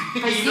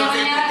 Pas He Dievą knows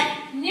nėra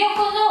everything.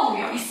 nieko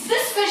naujo, jis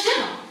viską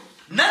žino.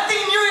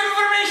 Nothing new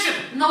information.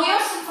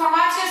 Naujos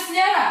informacijos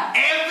nėra.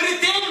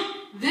 Everything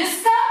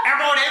Viską,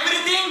 about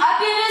everything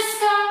apie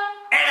viską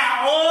and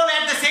all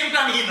at the same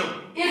time he knows.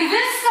 ir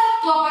viską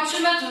tuo pačiu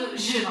metu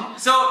žino.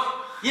 So,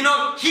 he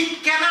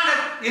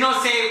cannot,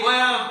 say,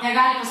 well,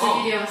 Negali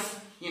pasakyti Dievas.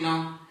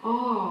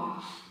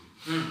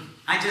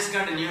 I just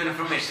got a new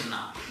information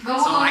now. So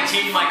Gavau I naujos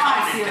changed my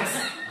informacijos.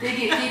 covenant.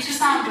 Taigi, keičiu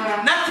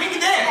sandorą. Nothing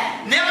there.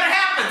 Never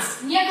happens.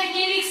 Niekad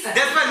nevyksta.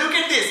 That's why look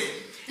at this.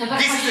 Dabar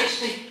This pažiūrėk is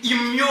štai.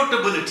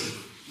 immutability.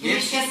 Yes?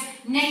 Reiškia,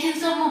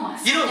 nekintamumas.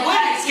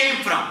 Where it came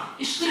from?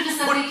 Iš kur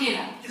visą tai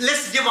kyla?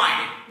 Let's divide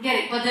it.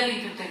 Gerai,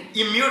 padalinkim tai.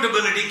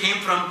 Immutability came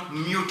from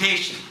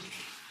mutation.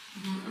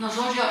 Nuo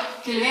žodžio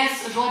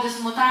kilmės žodis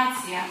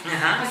mutacija.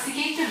 Aha.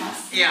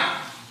 Pasikeitimas. Yeah.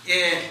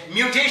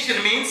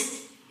 Mutation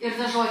means Ir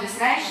tas žodis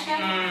reiškia,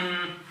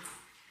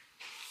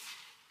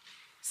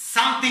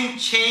 something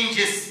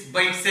changes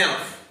by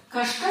itself.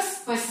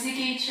 kažkas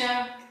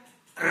pasikeičia,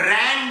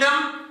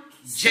 Random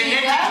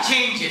genetic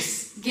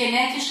changes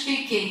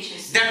genetiškai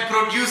keičiasi. that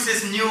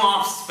produces new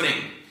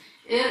offspring.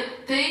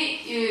 Ir tai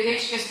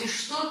reiškia,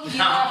 iš to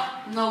kyla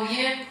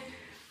nauji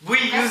We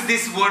use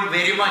this word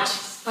very much.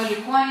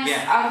 palikuonys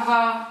Yeah.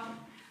 arba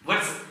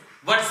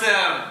What's the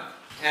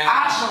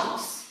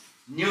atžalos.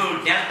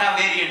 new Delta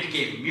variant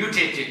came?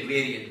 Mutated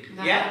variant.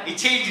 Yeah, it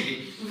changed it.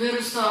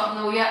 Viruso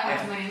nauja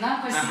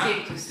atmaina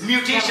pasikeitusi.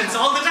 Mutations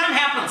all the time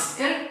happens.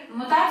 Ir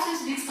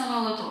mutacijos vyksta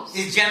nuolatos.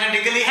 It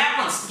genetically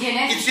happens.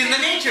 It's in the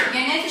nature.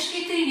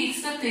 Genetiškai tai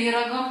vyksta, tai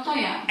yra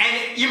gamtoje.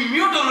 And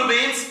immutable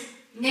means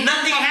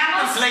nothing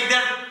happens like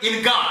that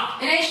in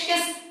God. Reiškia,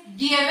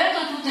 Dieve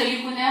tokių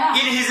dalykų nėra.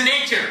 In His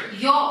nature.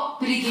 Jo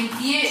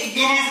prigimtyje,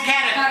 jo In his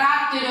character.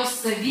 charakterio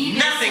savybėse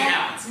Nothing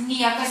happens.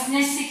 niekas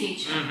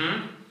nesikeičia.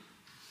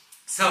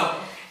 So,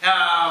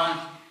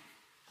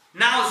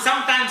 now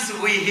sometimes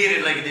we hear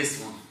it like this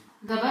one.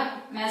 Dabar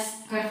mes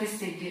kartais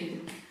taip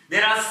girdim.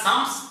 There are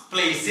some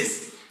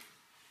places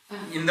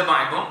in the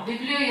Bible.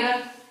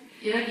 Biblijoje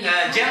yra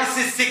vietos.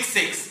 Genesis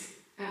 6:6.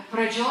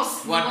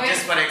 Pradžios What, knygoje,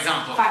 just for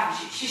example.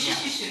 pavyzdžiui,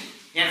 6:6.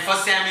 And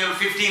 1 Samuel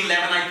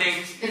 15:11, I think.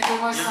 Ir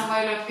 1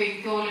 Samuelio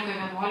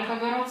 15:11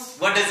 berods.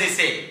 What does it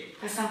say?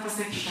 Kas ten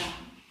pasakyta?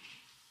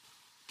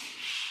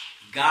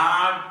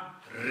 God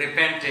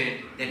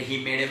repented that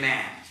He made a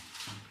man.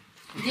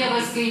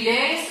 Dievas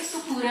gailėjosi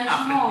sukūrė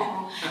žmogų.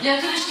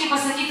 Lietuviškai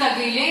pasakyta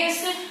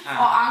gailėjosi,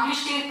 o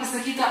angliškai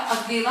pasakyta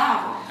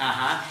atgailavo.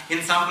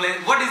 In some place,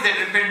 what is that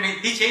repent mean?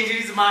 He changed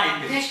his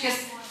mind. Reiškia,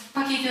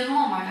 pakeitė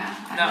nuomonę.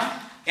 ar ne?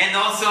 And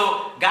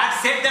also, God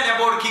said that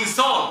about King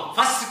Saul,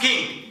 first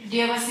king.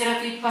 Dievas yra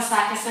taip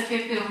pasakęs apie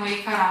pirmąjį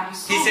karalių He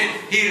Saulą. said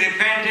he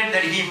repented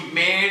that he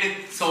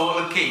made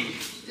Saul king.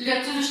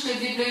 Lietuviškai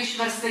Biblijoje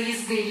išversta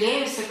jis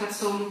gailėjosi, kad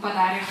Saulų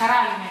padarė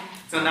karaliumi.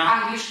 So now-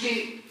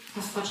 Angliškai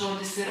tas pats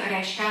žodis ir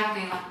reiškia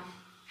atgailą.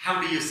 How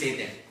do you say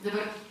that?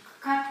 Dabar,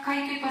 ką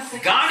tai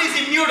pasakyti? God is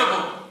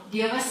immutable.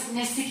 Dievas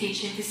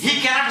nesikeičiantis. He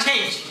cannot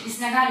change. Jis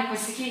negali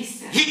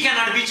pasikeisti. He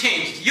cannot be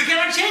changed. You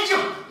cannot change him.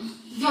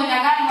 Jo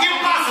negalima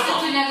Impossible. pakeisti,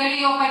 tu negali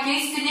jo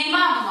pakeisti,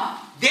 neįmanoma.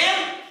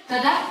 Then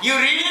Tada you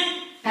read it.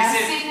 He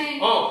says, Perskaitai.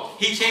 oh,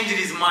 he changed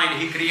his mind.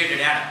 He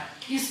created Adam.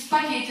 jis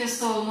pakeitė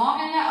savo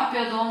nuomonę apie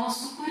Adomo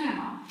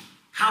sukūrimą.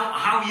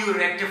 How you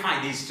rectify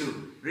these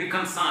two?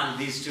 Reconcile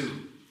these two?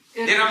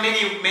 Ir- There are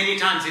many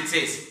times it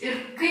says.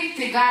 Ir kaip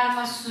tai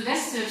galima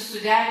suvesti ir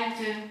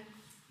suderinti,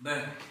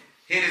 But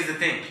here is the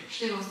thing.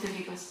 štai toks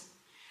dalykas.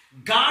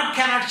 God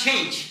cannot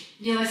change.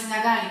 Dievas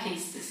negali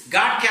keistis.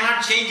 God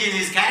cannot change in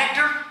his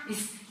character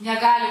Jis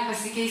negali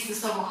pasikeisti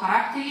savo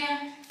charakteryje,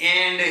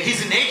 and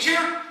his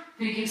nature,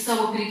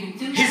 savo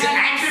prigimtim His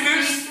negali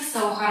attributes. pasikeisti,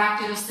 savo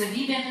charakterio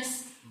savybėmis,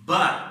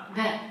 but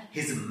bet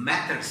his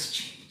methods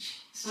change.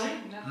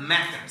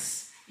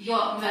 Methods. jo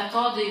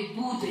metodai,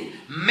 būdai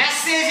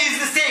Message is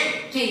the same.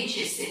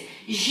 keičiasi.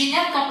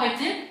 Žinia ta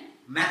pati,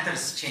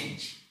 Methods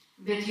change.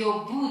 bet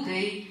jo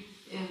būdai,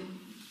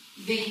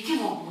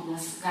 veikimo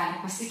būdas gali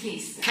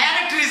pasikeisti.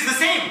 Character is the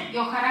same.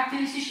 Jo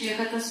charakteris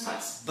išlieka tas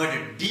pats.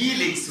 But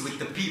dealings with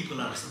the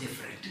people are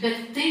different.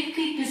 Bet taip,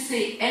 kaip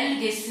jisai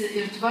elgesi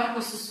ir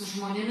tvarkosi su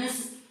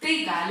žmonėmis,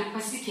 tai gali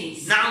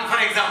pasikeisti. Now, for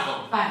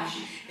example,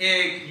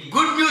 Pavyzdžiui,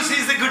 good news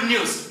is the good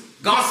news.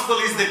 Gospel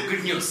is the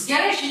good news.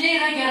 gera žinia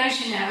yra gera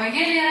žinia,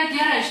 Evangelija yra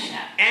gera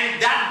žinia.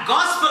 And that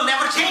gospel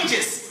never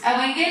changes.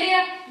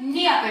 Evangelija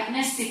niekad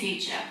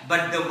nesikeičia,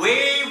 But the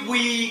way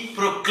we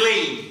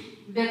proclaim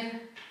bet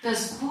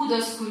tas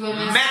būdas, kuriuo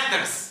mes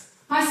methods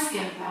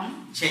paskelbiam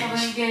Change.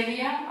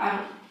 Evangeliją, ar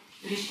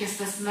reiškia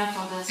tas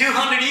metodas,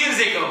 200 years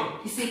ago,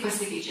 jisai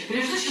pasikeičia.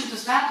 Prieš 200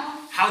 metų,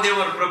 how they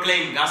were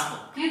proclaiming gospel?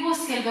 kai buvo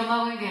skelbiama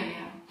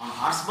Evangelija, On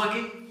horse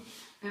buggy,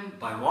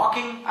 by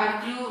walking,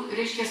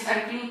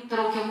 arklių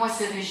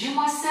traukiamuose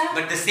vežimuose,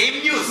 but the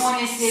same news,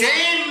 žmonės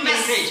same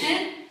message. ėsti,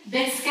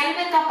 bet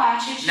skelbė tą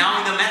pačią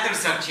Now žinią. the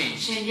methods have changed.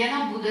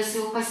 Šiandieną būdas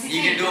jau You can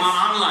pasikeitęs. do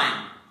online,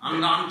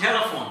 on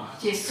telephone.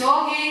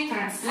 Tiesiogiai,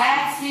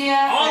 transliacija,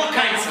 All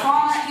per kinds of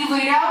telefoną,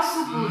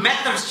 įvairiausių būdų.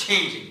 Methods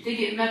changing.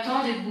 Taigi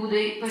metodai,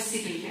 būdai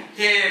pasikeitė.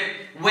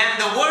 When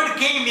the word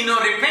came,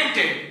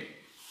 repented,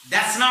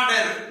 that's not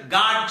a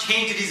God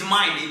changed his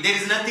mind. There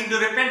is nothing to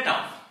repent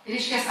of.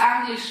 Reiškia,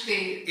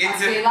 angliškai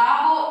It's a-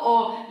 atgailavo,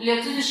 o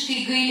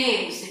lietuviškai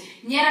gailėjusi.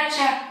 Nėra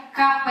čia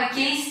ką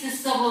pakeisti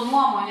savo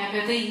nuomonę,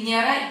 apie tai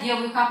nėra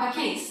Dievui ką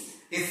pakeisti.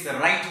 It's the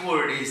right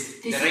word,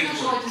 is the right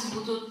Teisingas word. žodis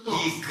būtų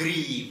He toks.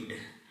 grieved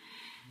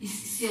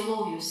Jis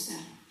sielojusi.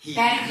 He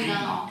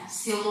Pergyveno,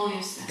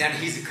 sielojusi. that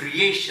his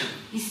creation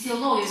Jis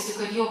sielojusi,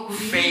 kad jo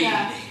kūrėja,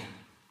 failed him.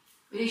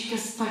 reiškia,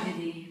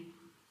 pavydė jį.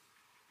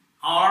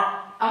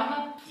 Or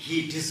Arba,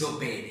 he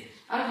disobeyed.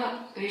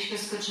 reiškia,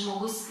 kad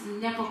žmogus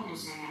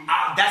nepakluso.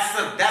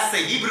 That's the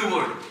Hebrew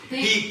word.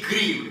 He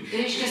grieved.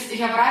 Reiškia,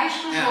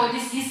 hebrajiškas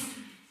žodis, jis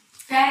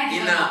In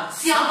pergyveno,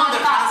 some other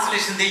sielvartavo.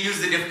 translation they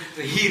use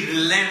he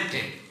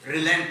relented.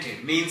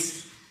 Relented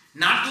means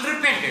not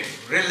repented,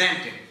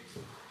 relented.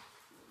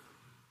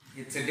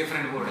 It's a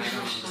different word. I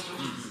know.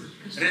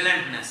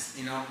 Relentless,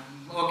 you know.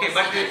 Okay,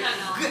 but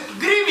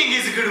grieving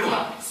is a good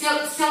one.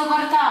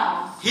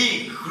 Sielvartavo.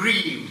 He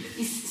grieved.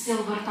 Jis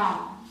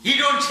sielvartavo. He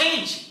don't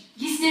change.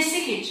 Jis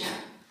nesikeičia.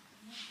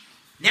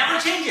 Never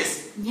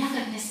changes.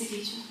 Niekad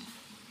nesikeičia.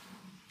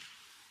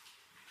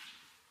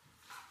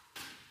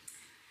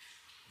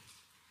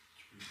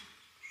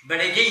 But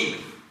again,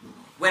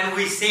 when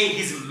we say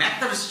his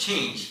methods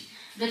change,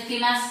 Bet kai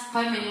mes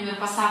paminim ir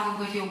pasakom,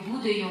 kad jo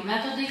būdai, jo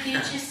metodai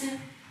keičiasi,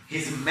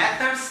 his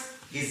methods,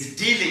 his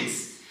dealings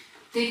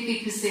taip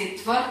kaip jisai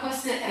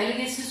tvarkosi,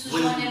 elgesi su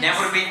will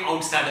never žmonėmis, be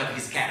outside of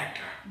his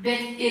character. bet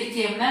ir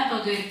tie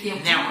metodai, ir tie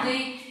Never. būdai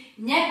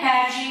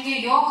neperžengia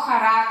jo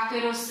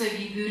charakterio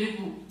savybių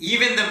ribų.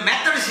 Even the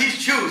methods he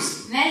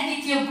chooses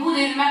Netgi tie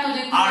būdai ir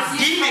metodai, Our kuriuos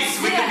jis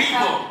dealings with the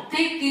pasirenka, people.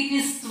 taip kaip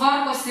jis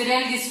tvarkosi ir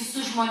elgesi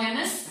su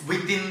žmonėmis,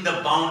 within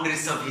the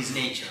boundaries of his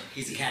nature,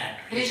 his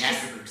character, his reiškia,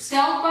 attributes.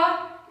 telpa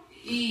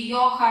į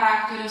jo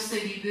charakterio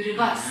savybių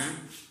ribas.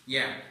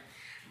 Yeah.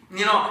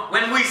 You know,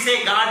 when we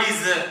say God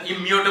is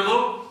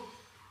immutable,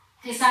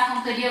 Kai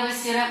sakom, kad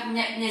Dievas yra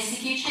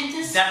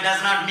nesikeičiantis, that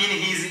does not mean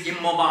he is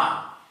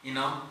immobile. You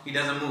know, he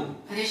doesn't move.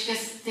 reiškia,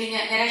 tai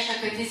nereiškia,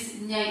 kad jis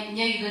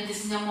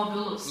nejudantis,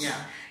 nemobilus. Yeah.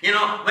 You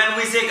know, when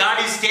we say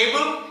God is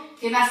stable,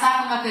 Kai mes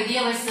sakome, kad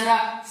Dievas yra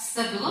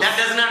stabilus, that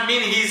does not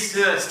mean he is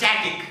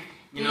static.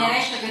 You tai know,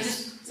 nereiškia, kad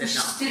jis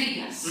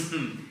užstrigęs.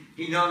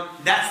 you know,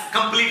 that's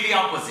completely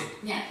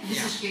opposite. Ne,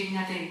 visiškai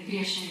ne tai,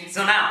 priešingai.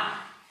 So now,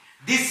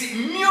 this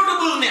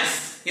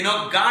immutableness, you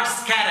know, God's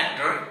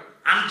character,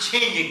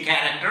 unchanging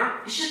character,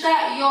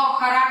 Šita jo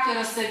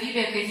charakterio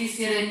savybė, kad jis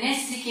yra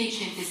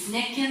nesikeičiantis,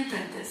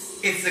 nekintantis,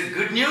 it's a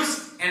good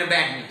news and a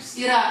bad news.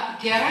 yra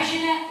gera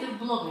žinia ir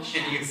bloga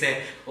žinia. And you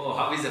say, oh,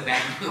 how is the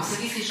bad O news?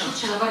 sakysi, iš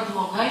čia dabar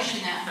bloga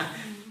žinia.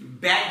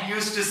 Bad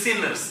news to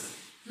sinners.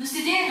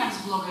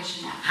 Nusidėjėliams bloga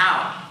žinia.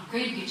 How?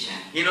 Kaipgi čia?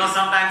 You know,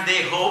 sometimes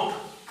they hope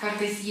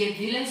Kartais jie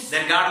vilėsi,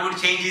 that God would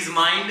change his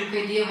mind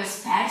kad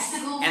Dievas and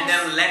persigalvos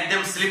then let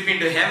them slip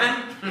into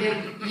heaven.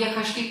 ir jie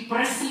kažkaip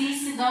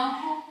praslys į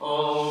dangų.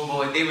 Oh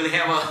boy, they will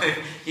have a,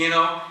 you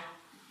know,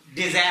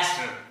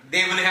 disaster.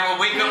 They will have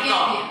a wake-up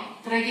call.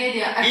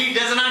 Tragedija. He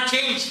does not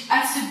change.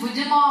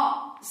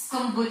 Atsibudimo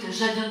skambutis,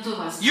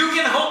 žadintuvas. You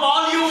can hope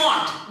all you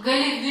want.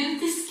 Gali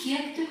viltis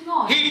kiek tik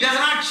nori. He does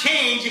not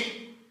change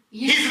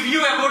his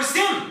view about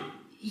sin.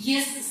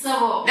 Jis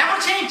savo Never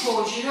change.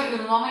 požiūrio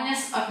ir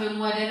nuomonės apie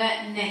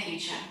nuodėmę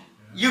nekeičia.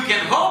 You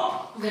can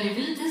hope. Gali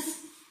viltis,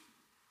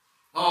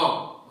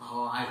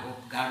 Oh, I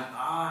hope God.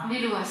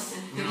 viliuosi.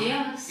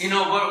 Dievas. You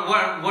know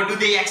what do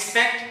they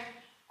expect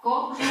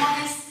Ko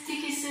žmonės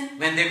tikisi,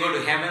 when they go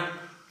to heaven?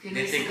 kai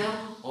They think,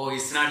 nusigalvo. oh,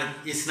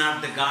 it's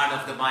not the God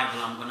of the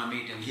Bible. I'm gonna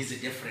meet him. He's a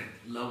different,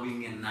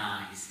 loving and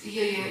nice.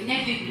 Jo,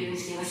 ne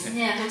Biblijos Dievas,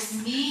 ne, toks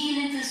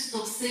mylintis,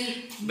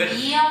 toksai But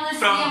mielas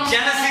from Dievas.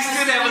 Genesis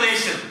to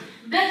Revelation,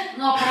 Bet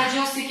nuo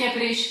pradžios iki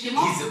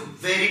apreiškimo, he's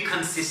very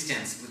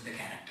consistent with the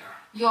character.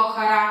 jo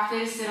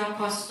charakteris yra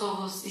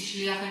pastovus,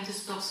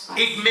 išliekantis toks pats.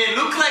 It may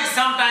look like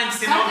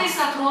sometimes, you know, Kartais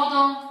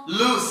atrodo,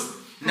 loose.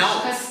 No,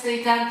 kažkas tai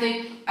ten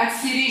taip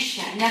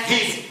atsirišę, ne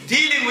he's taip.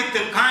 dealing with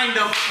the kind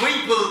of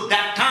people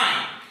that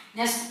time.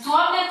 Nes tuo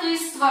metu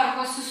jis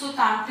tvarkosi su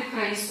tam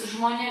tikrais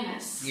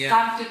žmonėmis. Yeah.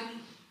 Tam tik...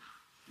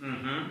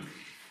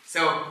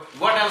 So,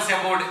 what else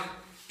about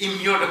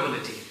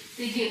immutability?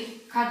 Taigi,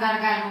 ką dar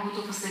galima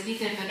būtų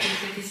pasakyti apie tai,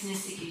 kad jis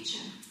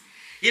nesikeičia?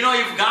 You know,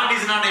 if God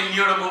is not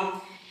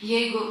immutable,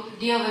 Jeigu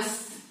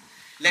Dievas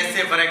let's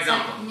say, for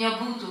example,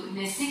 nebūtų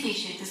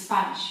nesikeičiantis,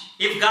 pavyzdžiui,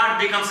 if God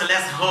becomes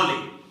less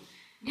holy,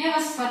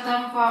 Dievas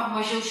patampa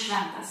mažiau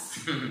šventas.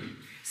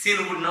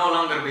 sin would no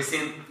longer be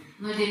sin.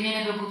 Nuodėmė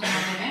nebebūtų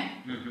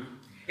nuodėmė.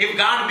 If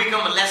God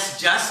becomes less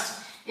just,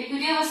 Jeigu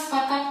Dievas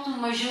pataptų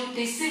mažiau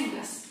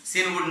teisingas,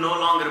 sin would no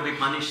longer be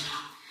punished.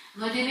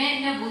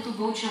 nuodėmė nebūtų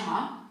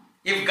baudžiama.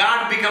 If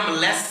God becomes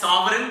less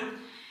sovereign,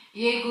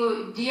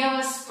 Jeigu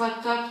Dievas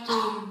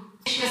pataptų...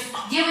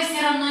 Dievas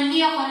yra nuo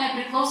nieko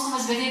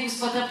nepriklausomas, bet jeigu jis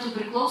pataptų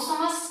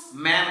priklausomas,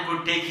 man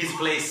could take his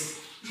place.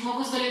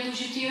 žmogus galėtų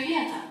užimti jo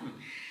vietą.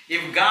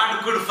 If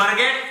God could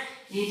forget,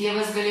 Jei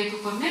Dievas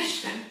galėtų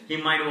pamiršti, he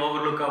might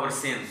overlook our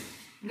sin.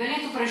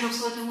 galėtų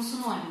pražiopsoti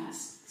mūsų nuodėmes.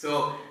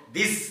 So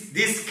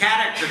this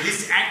character,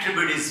 this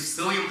attribute is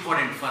so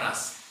important for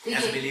us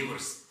as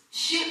believers.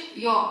 Ši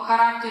jo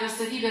charakterio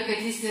savybė, kad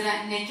jis yra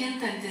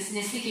nekintantis,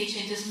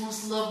 nesikeičiantis,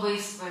 mums labai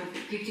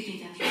svarbi, kaip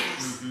tikintiems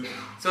žmonėms.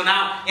 So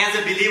now, as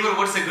a believer,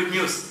 what's the good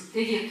news?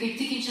 Taigi, kaip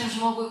tikinčiam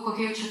žmogui,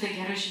 kokia jau čia ta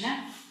gera žinia?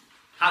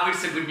 How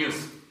it's a good news?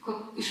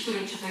 Iš kur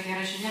jau čia ta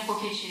gera žinia,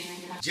 kokia čia yra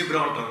gera?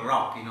 Gibraltar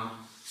rock, you know,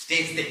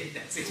 stays there.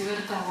 That's it.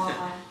 Tvirta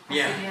uola,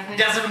 Yeah, pasilieka,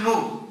 doesn't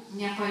move.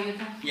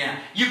 nepajuda. Yeah,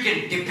 you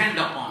can depend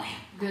upon him.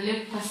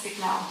 Gali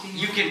pasikliauti.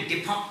 You can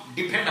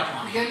depend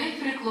upon him, Gali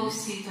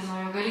priklausyti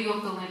nuo jo, gali jo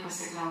pilnai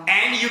pasikliauti.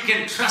 and you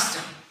can trust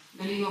him.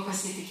 Gali jo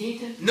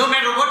pasitikėti No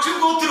matter what you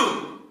go through,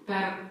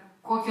 per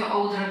kokią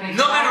audrą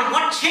no matter bėgti.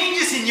 what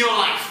changes in your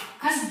life,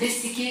 kas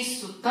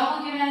besikeistų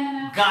tavo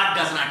gyvenime, God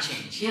does not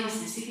change. Dievas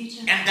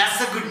nesikeičia. And that's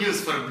the good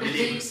news for Ir tai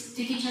believers.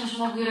 tikinčiam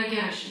žmogui yra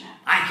gera žinia.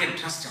 I can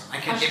trust Him. I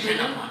can Aš depend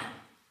galiu upon Him.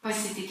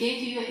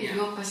 pasitikėti juo ir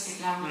juo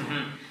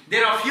pasikliauti.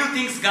 There are few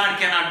things God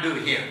cannot do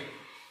here.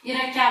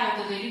 Yra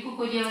keletą dalykų,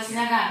 ko Dievas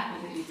negali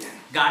padaryti.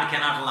 God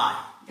cannot lie.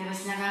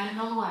 Dievas negali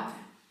meluoti.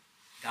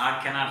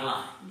 God cannot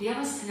lie.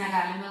 Dievas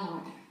negali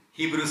meluoti.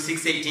 Hebrews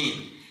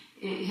 6:18.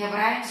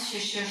 Hebrajams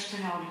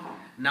 6:18.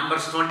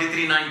 Numbers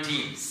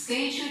 23:19.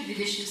 Skaičių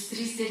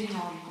 23:19.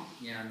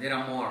 Yeah, there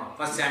are more.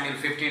 1 Samuel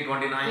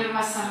 15:29.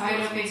 1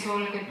 Samuelio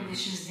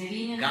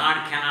 15:29. God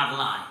cannot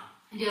lie.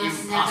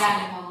 Dievas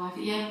negali meluoti.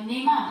 Jie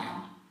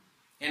neįmanoma.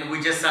 And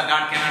we just saw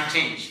God cannot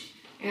change.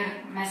 Ir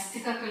mes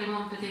tik kalbėjom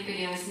apie tai, kad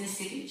Dievas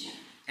nesikeičia.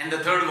 And the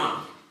third one,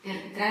 Ir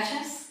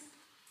trečias,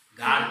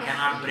 God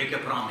cannot break a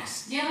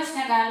promise. Dievas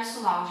negali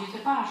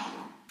sulaužyti pažado.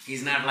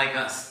 He's not like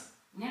us.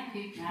 Ne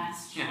kaip mes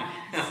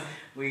žmonės.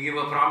 We give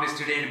a promise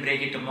today and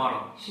break it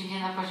tomorrow.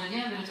 Šiandieną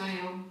pažadėjom, rytoj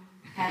jau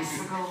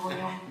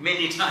persigalvojom.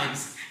 Many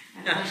times.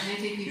 Dažnai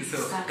taip So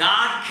įvyksta.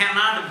 God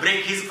cannot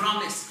break His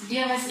promise.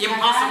 Dievas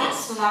Impossible.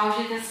 negali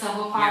sulaužyti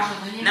savo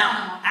pažado. Now,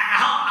 Neįmanoma.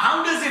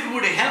 how does it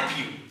would help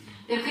you?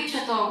 Ir kaip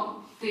čia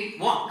tau tai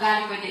What?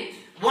 gali padėti?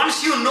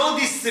 Once you know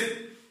this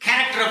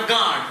character of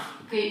God,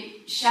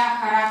 Kai šią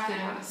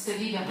charakterio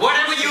savybę,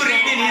 Whatever you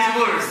read in His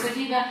word.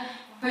 savybę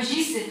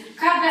pažįsti,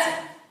 ką be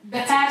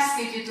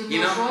perskaitytų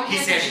you know, He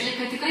žodžių, said, žinai,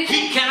 kad tikrai He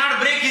cannot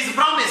break His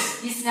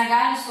promise. jis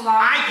negali I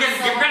sulaužyti can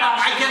savo depend,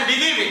 I can pažado.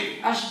 believe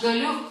it. Aš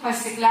galiu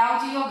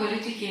pasikliauti jo, galiu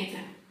tikėti.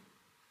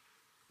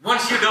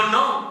 Once you don't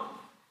know,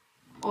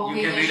 O you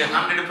kai can read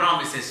nežinai, 100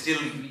 promises,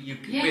 still you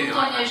jeigu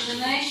to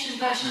nežinai,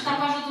 šitą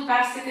pažadų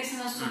perskaitais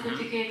nesunku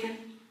tikėti.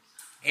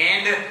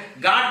 And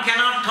God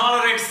cannot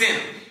tolerate sin.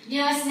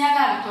 Dievas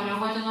negali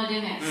toleruoti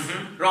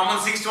nuodėmės.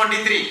 Romans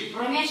 6:23.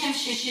 Romiečiams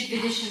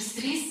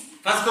 6:23,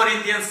 1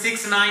 Corinthians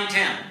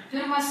 6:9-10.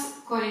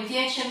 1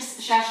 Korintiečiams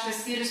 6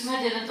 skyrius nuo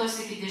 9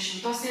 iki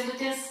 10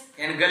 eilutės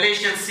And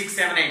Galatians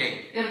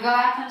 6:7-8. ir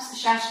Galatams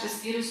 6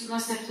 skyrius nuo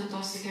 7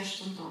 iki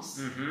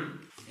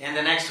 8. And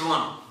the next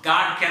one,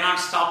 God cannot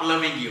stop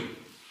loving you.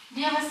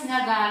 Dievas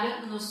negali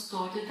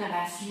nustoti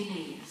tavęs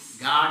mylėjęs.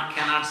 God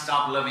cannot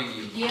stop loving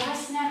you.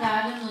 Dievas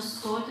negali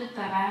nustoti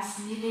tavęs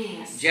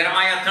mylėjęs.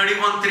 Jeremiah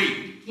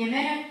 31:3.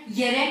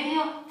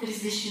 Jeremijo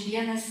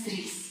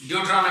 31:3.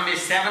 Deuteronomy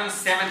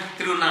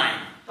 7:7-9.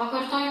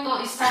 Pakartoju to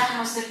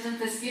įstatymo 7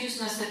 skyrius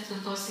nuo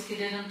 7 iki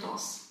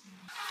 9.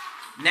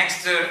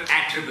 Next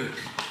attribute,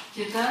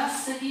 Kita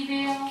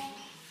savybė jo.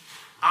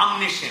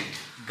 omniscient.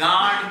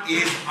 God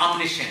is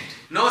omniscient.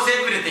 Knows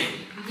everything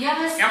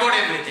Dievas about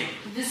everything.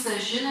 visą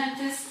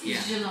žinantis, jis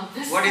Yeah. žino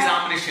What is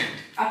viską omniscient?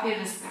 apie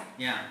viską.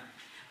 Yeah.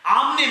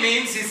 Omni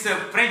means is a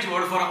French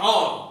word for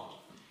all.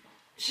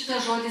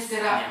 Šitas žodis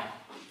yra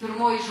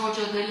pirmoji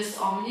žodžio dalis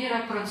omni,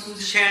 yra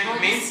prancūziškas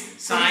Science means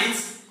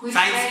science.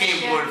 Science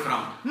came word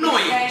from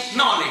knowing,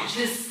 knowledge.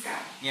 Viską.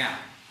 Yeah.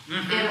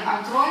 Ir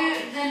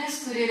antroji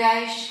dalis, kuri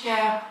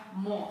reiškia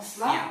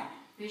mokslą, Yeah.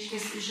 reiškia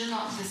žino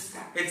viską.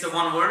 It's a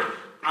one word.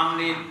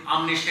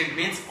 Omniscient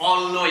means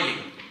all-knowing.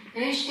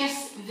 Reiškia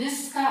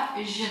viską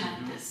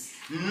žinantis.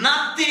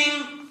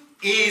 Nothing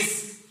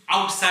is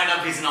outside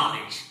of His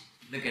knowledge.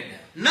 Look at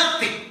that.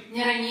 Nothing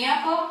Nėra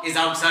nieko, is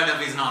outside of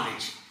His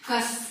knowledge.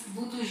 kas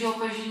būtų už jo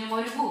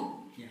pažinimo ribų.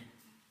 Yeah.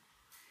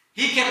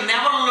 He can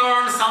never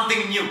learn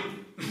something new.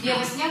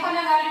 Dievas nieko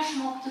negali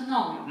išmokti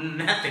naujo.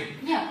 Nothing.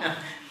 Nieko.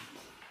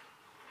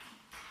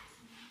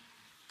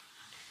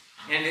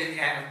 And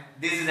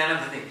this is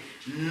another thing.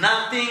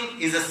 Nothing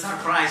is a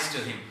surprise to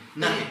Him.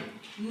 Nothing.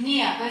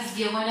 Niekas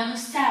Dievo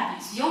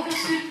nenustebins. Jokio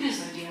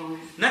siurprizo Dievui.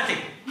 Nothing.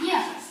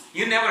 Niekas.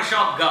 You never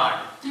shock God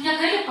Tu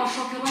negali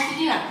pašokiruoti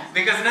Dievą.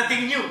 because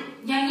nothing new.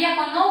 Jam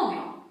nieko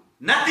naujo.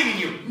 Nothing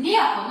new.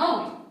 Nieko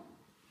naujo.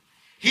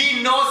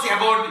 He knows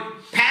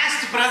about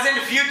past, present,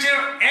 future,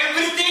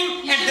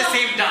 everything at the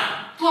same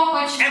time. Tuo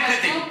pačiu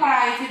Everything. metu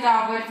praeitį,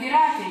 dabartį ir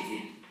ateitį.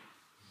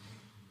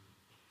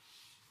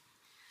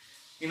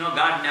 You know,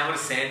 God never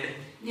said,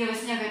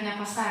 Dievas niekada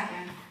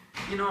nepasakė.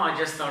 you know, I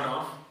just thought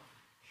of.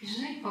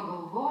 Žinai,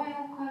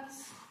 pagalvojau, kad...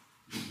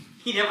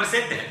 He never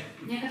said that.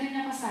 Niekada taip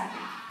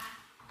nepasakė.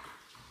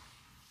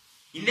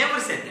 He never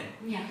said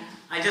that. Niekada.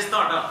 I just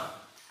thought of.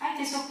 Ai,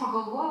 tiesiog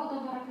pagalvojau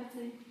dabar apie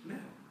tai. No.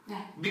 Ne.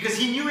 Because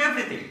He knew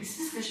everything. Jis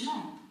viską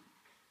žinojo.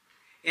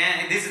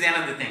 And this is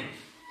another thing.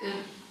 Ir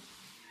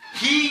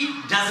He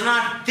does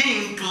not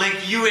think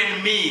like you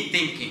and me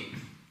thinking.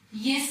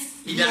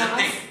 jis, He doesn't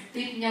Dievas, think.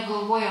 taip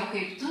negalvoja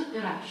kaip tu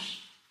ir aš.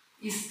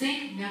 Jis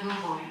taip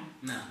negalvoja.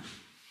 No.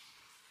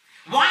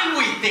 Why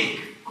we think,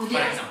 for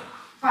Kodėl? example?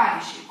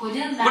 Pavyzdžiui,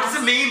 kodėl What's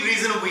the mes main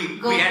reason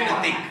we had to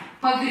think? galvojame?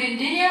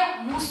 Pagrindinė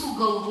mūsų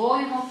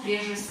galvojimo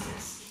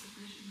priežastis.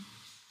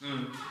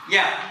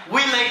 Yeah,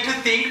 we like to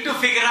think to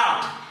figure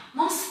out.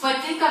 Mums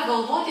patinka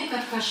galvoti,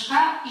 kad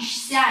kažką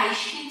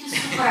išsiaiškinti,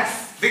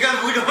 suprasti. Because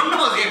we don't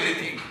know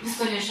everything.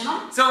 Visko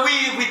nežinom. So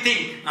we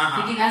think,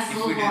 Taigi mes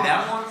if we do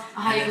that one, galvojame.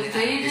 Aha, and jeigu then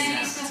tai this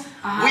darysiu. happens.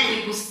 Aha,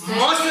 tai bus tai.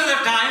 Most of the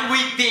time we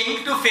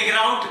think to figure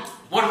out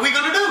what we're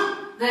going to do.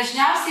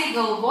 dažniausiai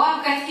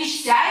galvojam, kad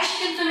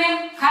išsiaiškintumėm,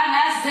 ką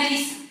mes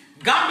darysim.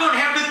 God don't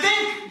have to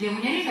think.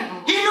 Dievui nereikia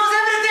galvoti. He knows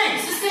everything.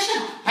 Jis viską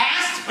žino.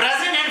 Past,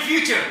 present and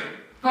future.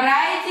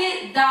 Praeitį,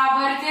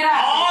 dabartį ir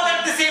All ateitį.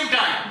 at the same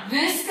time.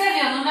 Viską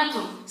vienu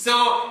metu.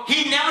 So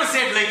he never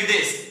said like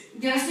this.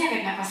 Dievas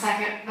niekad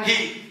nepasakė, kad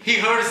He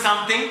heard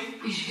something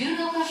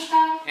išgirdo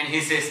kažką. and he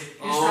says,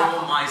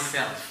 oh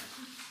myself.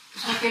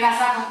 Žinot, kai mes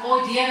sakom,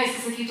 o Dieve, jis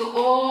sakytų,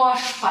 o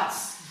aš pats.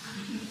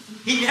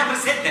 He never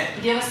said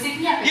that. Dievas taip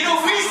niekad. You know,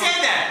 we say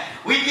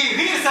that. We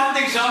hear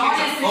something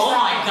shocking. Oh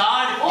my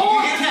God.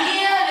 O Did you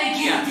hear that?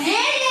 Dieve,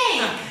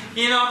 girdėjai.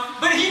 You know,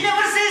 but he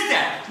never says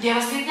that.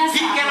 Dievas taip He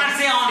nesako. cannot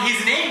say on his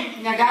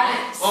name. Negali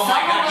Oh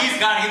my God, he's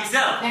God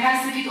himself. Negali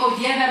sakyti, o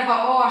Dieve arba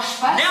o aš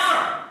pats. Never.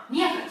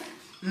 Niekad.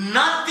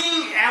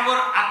 Nothing ever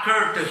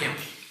occurred to him.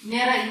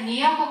 Nėra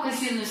nieko,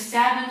 kas jį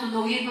nustebintų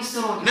naujai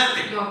pasirodyti.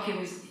 Nothing. Jo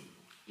akivaizdai.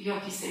 Jo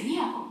akise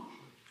nieko.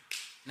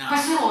 Now,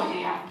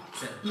 Pasirodė jam.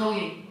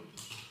 Naujai.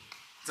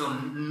 so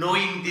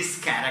knowing this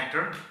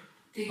character,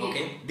 Taigi,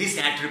 okay, this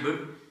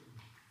attribute,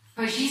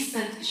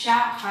 pažįstant šią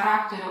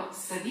charakterio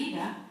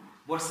savybę,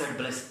 what's that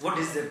blessing? What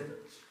is the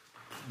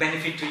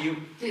benefit to you?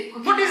 tai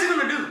What is he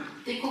going to do?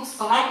 tai koks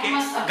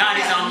palaikymas Okay, God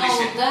is apie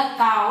omniscient. naudą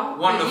tau, kad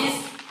Wonderful. jis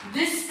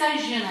viską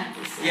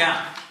žinantis.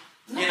 Yeah.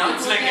 You know,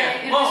 it's like,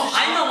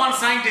 I know one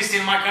scientist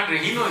in my country.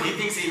 He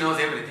thinks he knows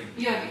everything.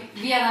 Jo,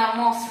 vieną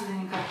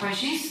mokslininką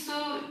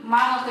pažįstu,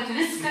 mano, kad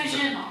viską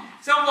žino.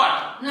 So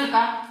what? Nu ir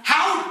ką?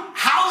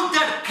 How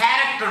that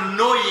character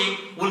knowing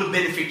will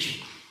benefit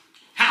you?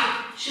 How?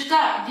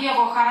 Šita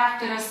Dievo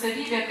charakterio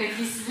savybė, kad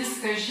jis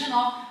viską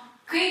žino,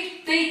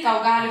 kaip tai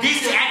tau gali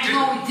This būti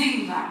attribute.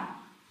 naudinga?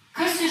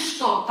 Kas iš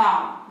to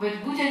tau?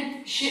 Bet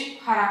būtent ši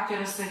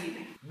charakterio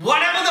savybė.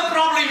 Whatever the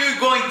problem you're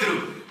going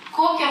through,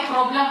 Kokią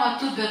problemą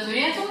tu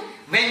beturėtum,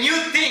 when you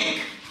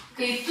think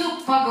kai tu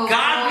God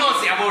pagalvoji,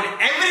 knows about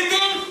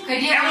everything, kad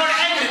Dievas about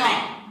žino everything,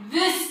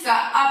 viską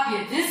apie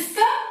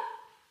viską,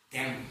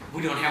 then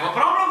we don't have a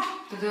problem.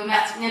 todėl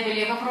mes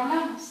nebelieka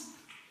problemos.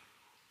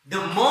 The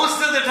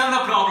most of the time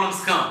the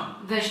problems come,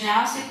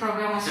 Dažniausiai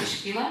problemos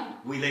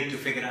iškyla, we like to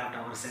figure out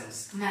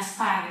ourselves. mes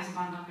patys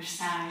bandom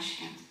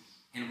išsiaiškinti.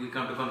 And we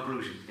come to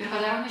conclusion. Ir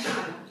padarom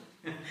išvadą.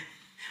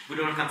 We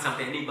don't consult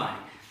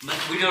anybody. But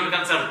we don't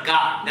consult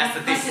God. That's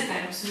the thing.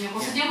 Pasitariam su nieko,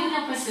 su Dievu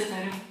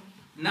nepasitariam.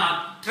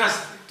 Now,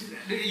 trust.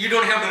 You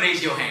don't have to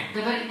raise your hand.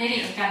 Dabar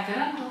nereikia kelti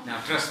rankų, Now,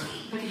 trust me.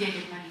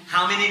 patikėkit manimi.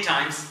 How many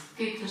times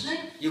Kaip tu žinai,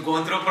 you're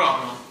going through a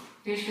problem,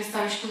 kai iškės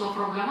tau iškilo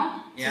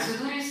problema, Yeah.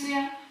 susidūrei su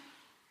ją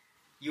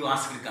you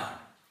ask God.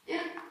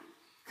 ir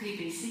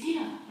kreipiaisi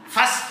Dievą.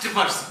 First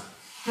person.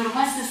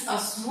 Pirmasis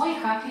asmuo,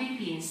 į ką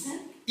kreipiesi,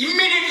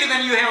 Immediately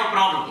when you have a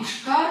problem.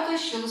 iš karto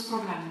iškilus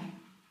problemai.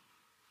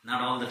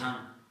 Not all the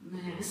time. Nu,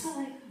 ne visą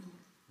laiką.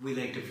 We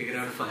like to figure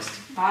out first.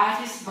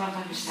 Patys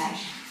bandom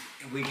išsiaiškinti.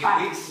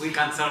 We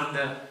consult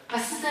the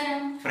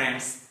Pasitariam,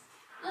 friends.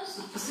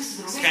 paskui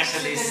su draugais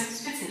Specialist.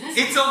 pasitariam,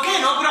 specialistai. It's okay,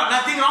 no problem.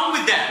 Nothing wrong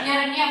with that.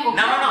 Nėra nieko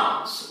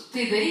No.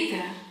 tai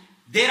daryti.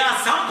 There are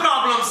some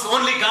problems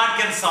only God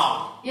can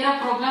solve. Yra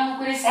problemų,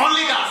 kurias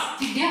Only God.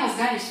 tik Dievas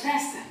gali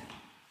išspręsti.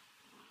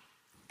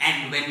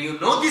 And when you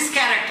know this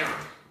character,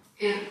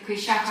 Ir kai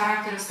šią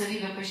charakterio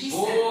savybę pažįsti,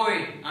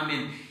 boy, I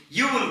mean,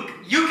 you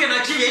can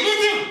achieve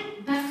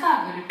anything. bet ką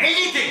gali.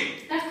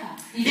 Anything. Bet ką.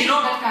 You Įveikti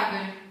know- bet ką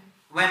gali.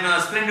 When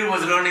Splendid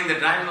was learning the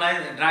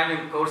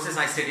driving courses,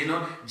 I said,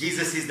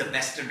 Jesus is the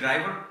best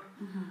driver.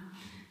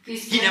 Kai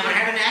He never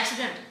had an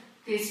accident.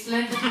 Kai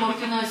Splendid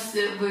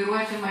mokinosi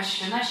vairuoti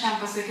mašiną, šiam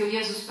pasakiau,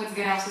 Jėzus pats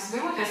geriausias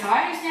vairuotojas,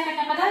 avarijos niekad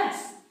nepadaręs.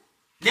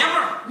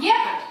 Never.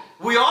 Niekad.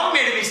 We all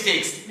made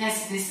mistakes.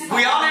 Nes visi...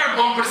 We all had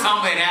bumper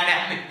somewhere.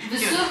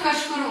 Visur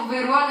kažkur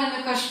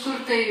vairuodami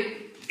kažkur tai...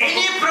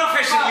 Any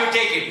profession you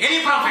take it, any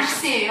profession.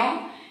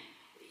 Parsėjom.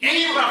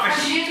 Any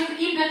profession. Pažiūrėtum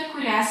į bet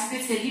kurią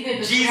specialybę,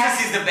 bet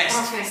Jesus is the kurią best.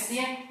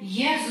 profesiją,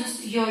 Jėzus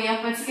joje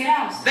pats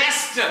geriausias.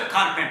 Best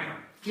carpenter.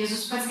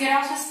 Jėzus pats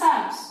geriausias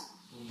stalius.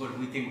 But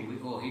we think,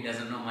 he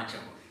doesn't know much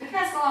about it. Bet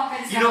mes galvom, kad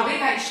jis You know, labai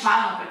ką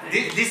išmano apie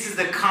tai. This is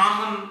the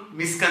common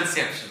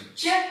misconception.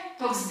 Čia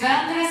toks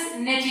bendras,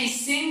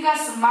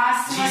 neteisingas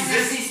mąstymas,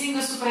 Jesus.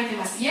 neteisingas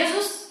supratimas.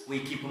 Jėzus, We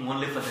keep him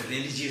only for the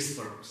religious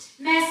purpose.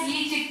 mes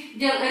jį tik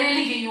dėl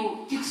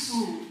religinių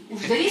tikslų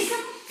uždarysim,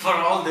 For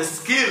all the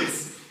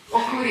skills, o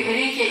kur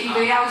reikia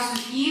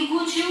įvairiausių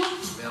įgūdžių,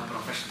 we are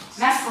professionals.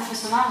 mes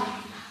profesionalai.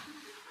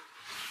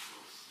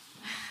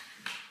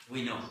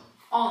 We know.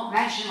 O,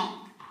 mes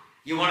žinom.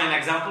 You want an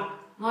example?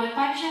 Norit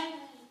pavyzdžią?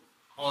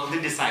 All the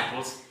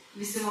disciples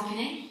Visi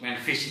mokiniai went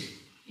fishing.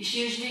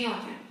 išėjo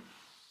žvejoti.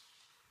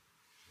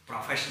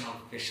 Professional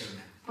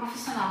fishermen.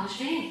 Profesionalų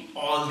žvejai.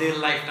 All their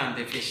lifetime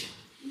they fishing.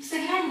 Visą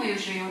gyvenimą jau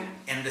žvejoja.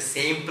 In the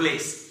same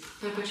place.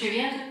 Toje pačioje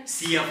vietoje.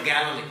 Sea of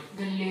Galilee.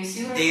 Galilėjos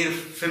jūroje. Their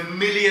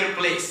familiar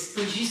place.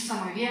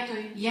 Pažįstamoje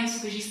vietoje. Jiems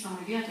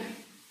pažįstamoje vietoje.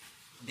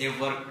 They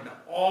worked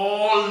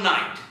all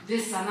night.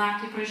 Visą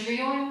naktį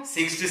pražvejojo.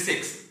 6 to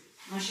 6.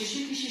 Nuo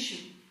 6 iki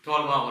 6.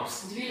 12 hours.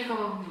 12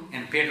 valandų.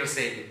 And Peter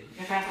said,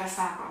 Ir Petras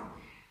sako,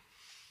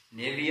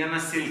 ne viena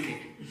silkė.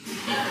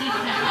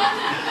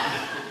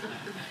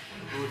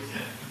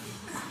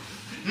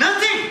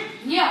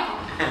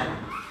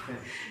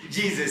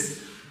 Jesus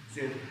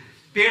said,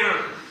 Peter,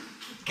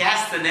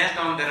 cast the net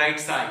on the right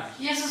side.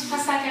 Jėzus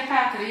pasakė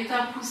Petrui, į tą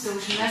pusę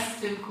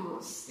užmesk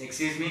tinklus.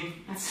 Excuse me?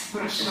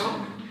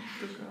 Atsiprašau.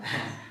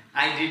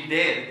 I did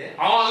there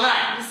all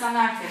night. Visą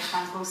naktį aš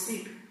tam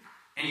klausyk.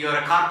 And you're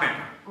a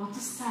carpenter. O tu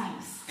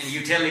stalas. And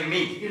you're telling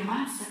me, Ir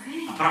man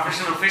sakai. a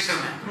professional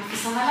fisherman.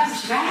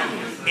 Profesionalias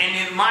žvejys. And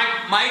in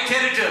my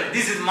territory,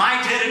 this is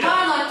my territory.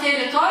 Mano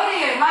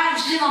teritorijoje, man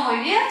žinomoj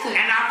vietoje.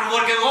 And after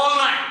working all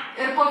night.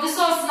 Ir po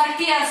visos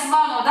nakties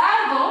mano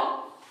darbo.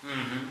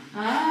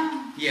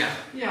 Yeah.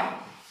 Jo.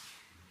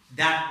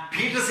 That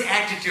Peter's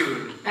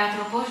attitude,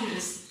 Petro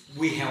požiūris.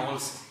 we have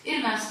also. Ir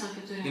mes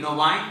tokį turime. You know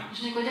why?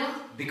 Žinai kodėl?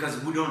 Because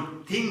we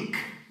don't think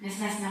Nes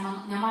mes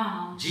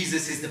nemanom,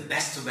 Jesus is the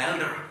best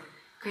welder.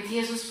 kad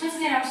Jėzus pats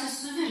geriausias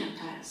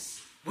suvirintojas.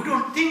 We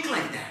don't think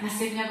like that. Mes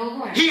taip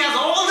negalvojame. He has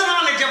all the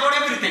knowledge about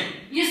everything.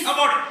 Jis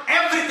About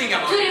everything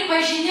about turi it.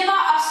 pažinimą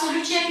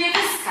absoliučiai apie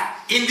viską.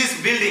 In this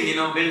building,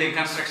 building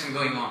construction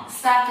going on.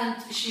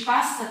 Statant šį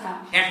pastatą.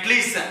 At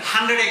least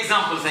 100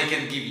 examples I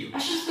can give you.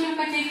 Aš jums turiu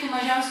pateikti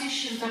mažiausiai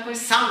 100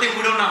 pavyzdžių. Something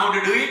we don't know how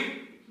to do it.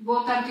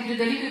 Buvo tam tikri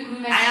dalykai, kurių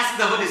I mes ask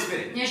the Holy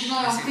Spirit.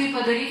 nežinojom, kaip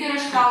padaryti ir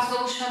aš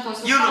klausdavau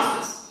šventosios You know.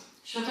 dvasios.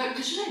 Šventoji,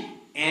 tu žinai.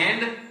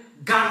 And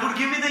God would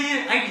give me the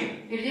idea.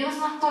 Ir Dievas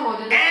man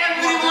parodė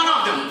Every one of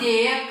them.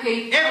 idėją,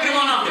 kaip Every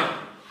one of them.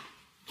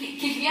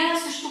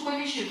 Kiekvienas iš tų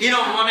pavyzdžių.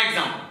 One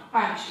example.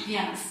 Pavyzdžiui,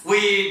 vienas. We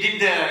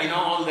did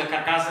all the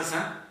carcasses,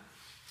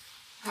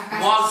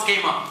 Karkasas. walls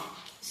came up.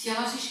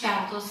 Sienos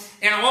iškeltos.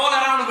 And all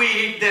around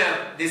we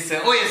did this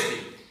OSB.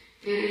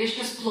 Ir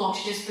reiškias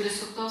plokštės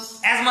prisuktos.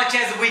 As much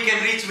as we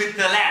can reach with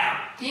the ladder.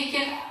 Tiek,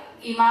 kiek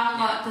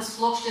įmanoma tas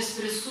plokštės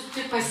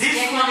prisukti,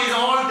 This one is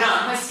all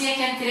done.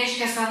 pasiekiant,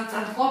 reiškias,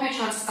 ant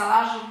kopėčių, ant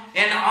stalažų.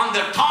 And on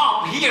the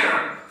top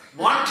here,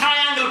 one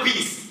triangle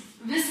piece.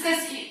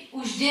 Viskas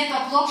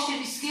uždėta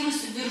plokštė,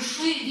 išskyrus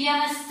viršui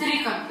vienas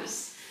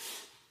trikampis,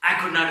 I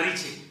could not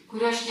reach it.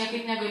 kurio aš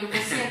niekaip negaliu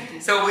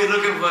pasiekti. So we're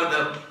looking for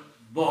the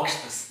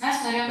boxes. Mes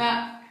norėjome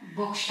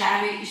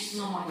bokštelį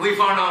išsinuomoti. We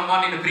found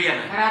one in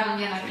Priena. Radom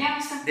vieną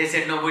priemysą. They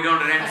said, no, we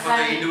don't rent for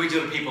the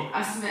individual people.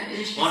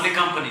 Only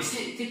companies.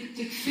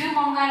 Tik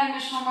firmom galime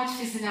išnuomoti,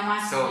 fiziniam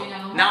So asmeniui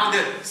nenuomoti. now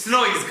the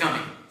snow is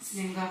coming.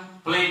 Sninga.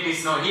 Plenty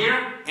snow here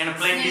and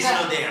plenty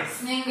snow there.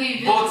 Sninga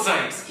į Both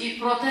sides.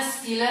 Pro tas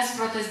skylės,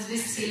 pro tas dvi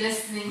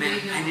skylės sninga Man, į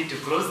I vidų. need to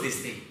close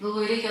this thing.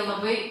 Galvoju, reikia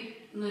labai,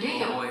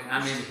 reikia. Oh,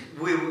 I mean,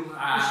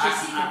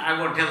 I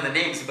won't tell the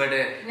names, but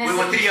we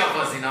were 3 of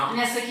us,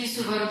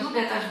 Nesakysiu vardų,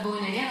 bet aš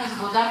buvau ne vienas,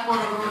 buvo dar porą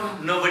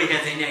brolių. Nobody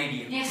has any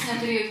idea. Niekas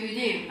neturėjo jokių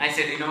idėjų. I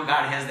said,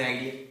 God has the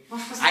idea.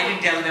 Aš I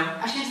didn't tell them,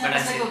 Aš niekas but I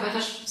nepasakiau, said, bet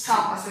aš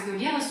savo pasakiau,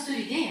 Dievas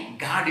turi idėją.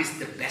 God is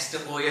the best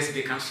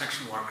OSB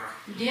construction worker.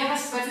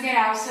 Dievas pats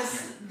geriausias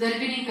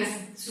darbininkas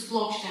su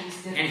plokštėmis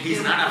dirba. And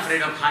he's not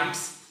afraid of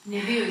heights.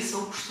 Nebijo jis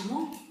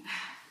aukštumų.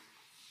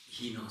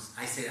 He knows.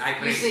 I said, I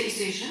prayed.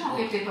 Jisai žino,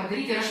 kaip tai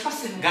padaryti ir aš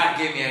pasimėjau. God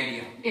gave me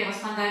idea.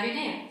 Dievas man davė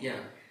idėją. Yeah.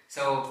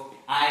 So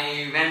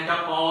I went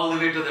up all the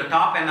way to the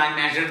top and I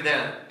measured the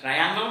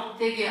triangle.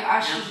 Taigi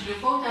aš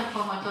užlipau, ten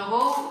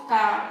pamatavau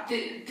tą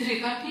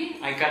trikampį,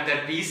 I cut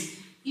that piece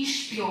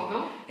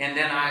išpjoviau. and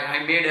then I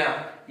made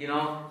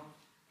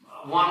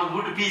one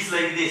wood piece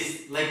like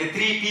this, like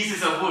 3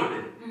 pieces of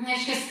wood.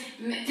 Reiškia,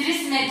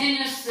 3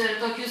 medinius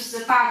tokius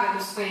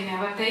pagalius paėmė,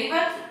 va taip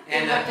pat,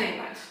 ir va taip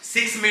pat.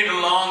 6 meter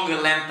long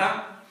length.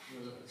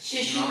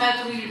 6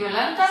 metrų ilgio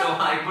lentą. So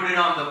I put it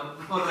on the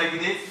floor like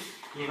this,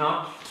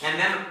 and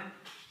then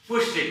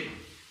pushed it.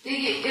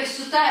 Taigi ir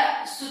su ta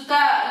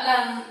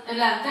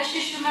lenta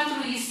 6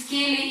 metrų jis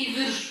kėlė į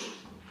viršų.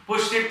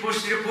 Pushed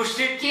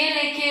it.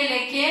 Kėlė.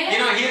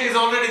 Here is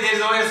already there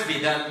is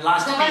OSB, the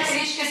last Dabar piece.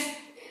 reiškia,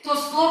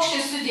 tos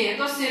plokštės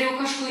sudėtos ir jau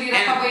kažkur yra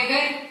pabaiga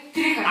ir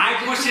trikampį. I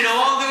pushed it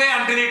all the way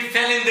until it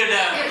fell in the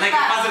like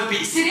a puzzle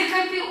piece.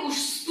 Trikampį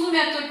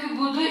užstūmė tokiu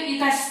būdu į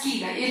tą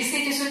skylę ir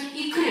jisai tiesiog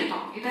įkrito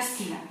į tą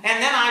skylę. And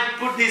then I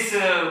put this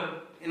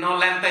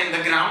length in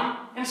the ground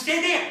and stay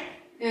there.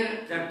 Ir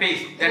That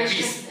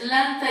piece.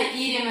 lentą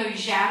įrėmiau į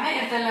žemę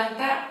ir ta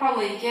lenta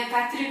palaikė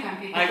tą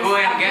trikampį. I go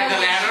and get the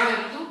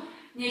ladder.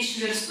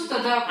 Neišvirstų,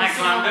 tada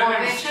pasiėmiau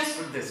kopėčias,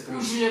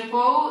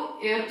 užlipau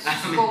ir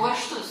susukau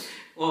varžtus.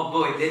 Oh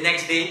boy, the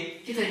next day,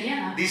 Kitą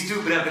dieną these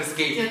 2 brothers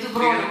came. tie du They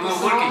broliai were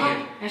working pasirodo,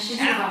 here. mes čia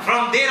And dirbam.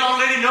 from there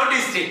already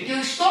noticed it. Jau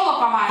iš tolo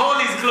pamatė.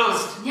 Hole is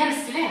closed. Nėra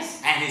skylės.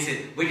 And he said,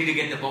 where did you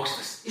get the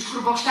boxes? Iš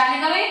kur bokštelį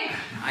gavai?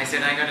 I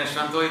said, I got a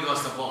Shantoi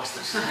was the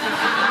boxes.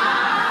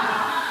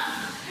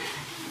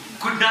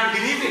 Could not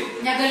believe it.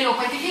 Negalėjau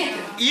patikėti.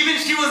 Even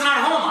she was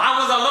not home. I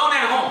was alone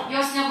at home.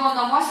 Jos nebuvo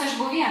namuose, aš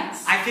buvau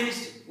vienas. I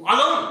finished it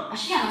alone.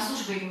 Aš vienas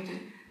užbaigiau tai.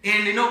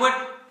 And you know what?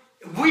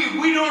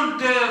 We don't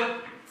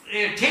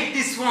take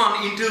this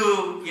one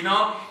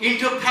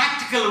into a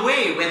practical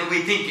way when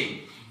we're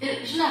thinking.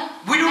 Ir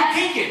žinot, We don't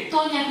take it.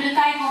 to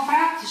nepritaikom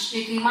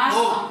praktiškai, kai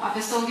mąstom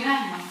apie savo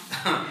gyvenimą.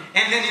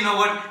 And then you know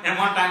what? And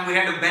one time we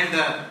had to bend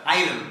the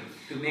iron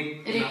to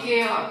make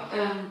Reikėjo,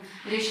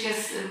 reiškia,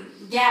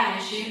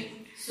 geležį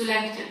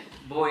sulenkti.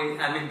 Boy,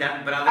 I mean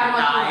that brother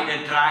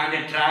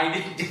tried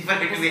in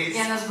different ways.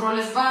 Vienas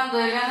brolis bando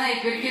ir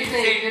vienaip, ir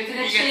kitaip, ir He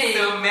trečiai. gets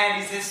so mad,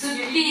 he says,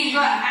 Supyko,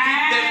 čia I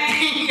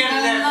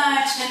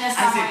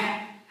nesąmonė. said,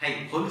 hey,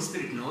 Holy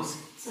Spirit knows.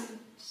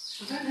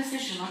 Šitoj visi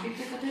žino, kaip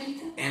tai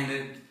padaryti. And the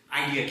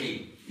idea came.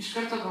 Iš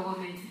karto galvo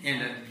veikti.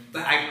 And I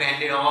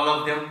banded all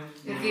of them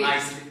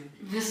nicely.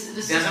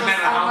 Visus Doesn't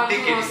matter how thick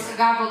it armatūros is.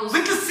 gabalus.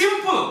 With the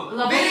simple,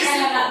 Labai very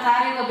simple.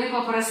 elementariai, labai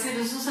paprastai,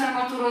 visus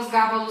armatūros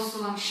gabalus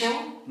sulanksčiau.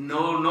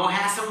 No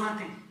hassle,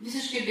 nothing.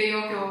 Visiškai be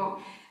jokio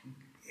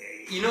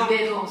You know,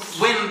 bėdos.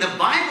 when the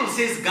Bible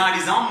says God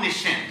is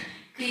omniscient,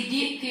 Kai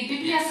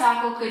Biblija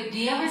sako, kad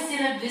Dievas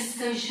yra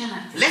viską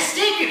žinantis. let's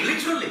take it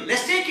literally.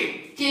 Let's take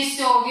it.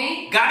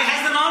 Tiesiogiai, God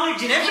has the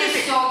knowledge in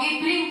everything. tiesiogiai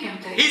priimkim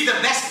tai. He's the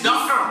best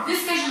doctor, Jis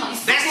viską žino.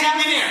 Jis best geriausias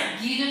engineer.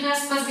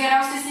 gydytojas, pats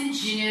geriausias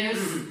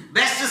inžinierius,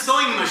 best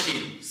sewing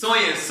machine,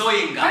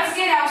 sewing guy. pats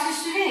geriausias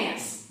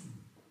siuvėjas.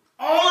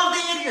 All of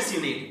the areas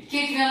you need.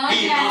 Kiekvienoje He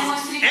gyvenimo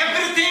knows srityje.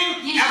 everything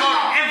Jis about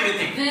žino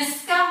everything.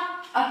 viską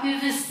apie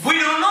viską. We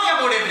don't know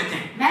about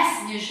everything. Mes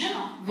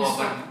nežinom Oh, visko.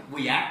 but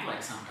we act like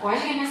O sometimes.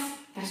 elgiamės,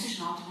 tarsi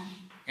žinotume.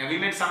 Have you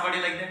met somebody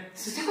like that?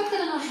 Sutikot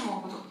kada nors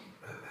žmogų,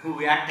 Who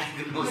act like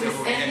he knows kuris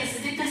about elgiasi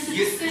everything. taip, tarsi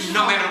viską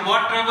No žino. matter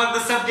whatever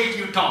the subject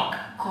you talk,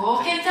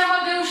 Kokią temą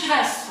be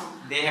užvestų.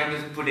 they have to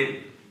put it.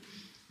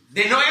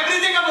 They know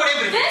everything about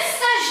everything.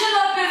 Viską žino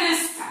apie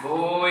viską.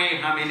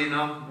 Boy, how many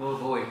know? Oh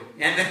boy.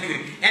 And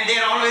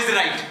they're always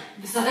right.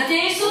 Visada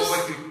teisūs.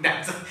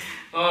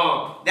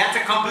 That's a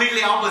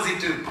completely opposite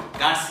to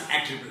God's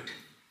attribute.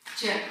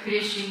 Čia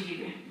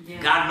priešingybė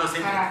Dievo God knows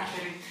everything.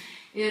 charakteriui.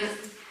 Ir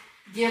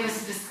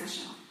Dievas viską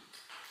žino.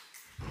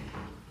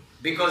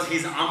 Because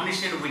He's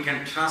omniscient, we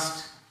can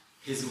trust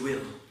His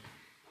will.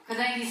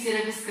 Kadangi jis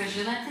yra viską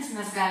žinantis,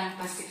 mes galim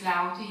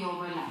pasikliauti jo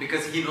valia.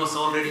 Because He knows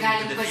already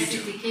Galim into the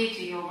future.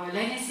 pasitikėti jo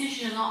valia, nes jis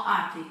žino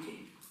ateitį.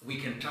 We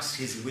can trust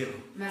His will.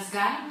 Mes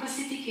galim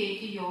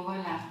pasitikėti jo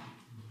valia.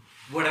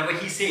 Whatever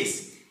He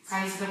says,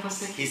 Ką jis be He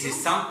pasakytų? says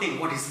something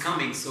what is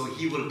coming, so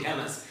He will tell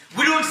us.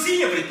 We don't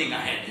see everything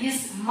ahead.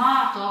 Jis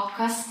mato,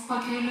 kas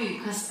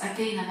pakeliui, kas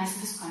ateina, mes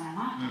visko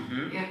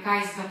nematom. Ir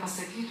ką jis be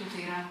pasakytų,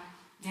 tai yra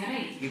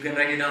gerai. You can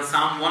write it down.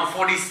 Psalm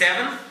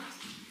 147.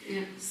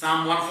 Ir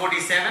Psalm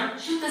 147,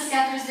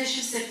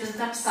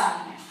 147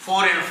 psalmė.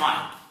 4 and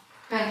 5.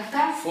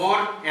 Penkta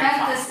 4 and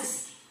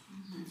 5.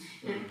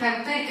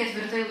 Penkta ir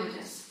ketvirta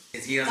eilutės.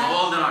 He has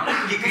all the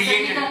knowledge. He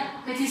created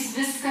Pasakyta, kad jis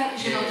viską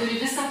žino, turi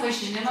visą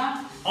pažinimą.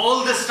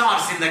 all the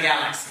stars in the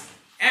galaxy.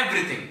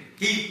 Everything.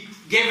 He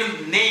gave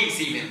them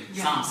names even,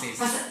 some says.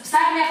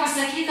 Psalmėje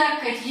pasakyta,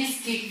 kad jis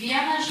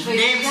kiekvieną Names of the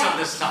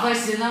žvaigždę stars.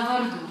 vadina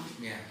vardu.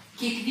 Yeah.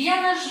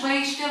 Kiekvieną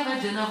žvaigždę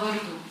vadina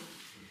vardu.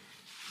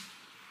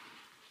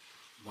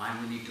 Why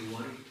we need to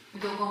worry?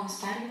 Dėl ko mums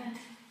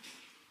pergyventi?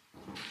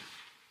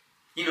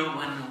 You know,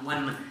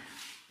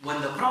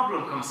 when the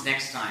problem comes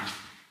next time,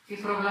 Kai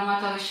problema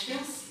tau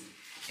iškils,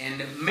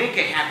 and make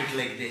a habit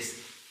like this,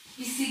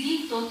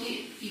 įsigyk tokį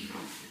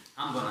įprotį.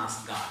 I'm going to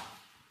ask God.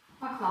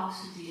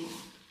 Paklausiu Dievo.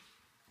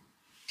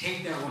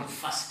 Take that one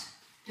first.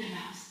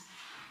 Pirmiausia,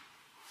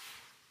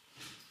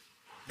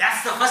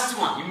 That's the first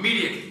one,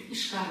 immediately.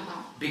 iš karto.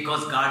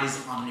 Because God is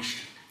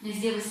omniscient. Nes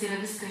Dievas yra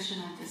viską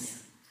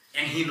žinantis.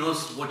 And He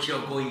knows what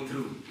you're going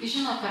through. Jis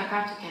žino, per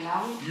ką tu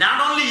keliauji.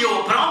 Not only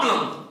your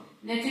problem,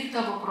 Ne tik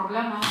tavo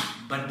problema,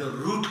 but the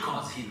root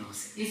cause He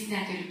knows. jis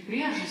net ir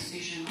priežastį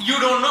žino. You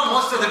don't know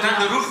most of the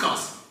time the root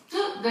cause. Tu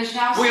We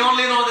dažniausiai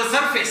only know the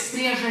surface.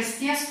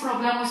 priežasties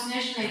problemos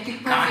nežinai,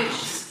 tik God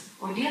paviršių.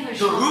 O Dievas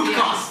The žino root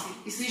priežastį.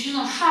 Jisai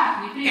žino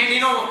šaknį And you priežastį.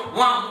 know,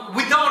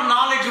 with our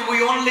knowledge, we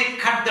only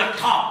cut the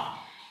top.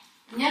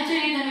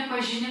 Neturėdami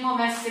pažinimo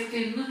mes tik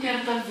tai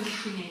nukertam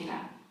viršūnėlę.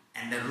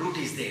 And the root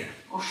is there.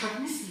 O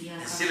šaknis And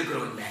lieka. still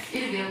growing back.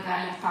 Ir vėl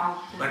gali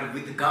apaugti. But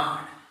with God,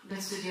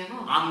 Bet su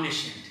Dievu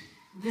omniscient,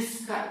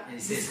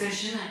 viską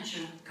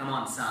žinančiu. come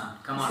on, son,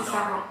 come on, Jisai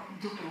daughter. sako,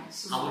 dukra,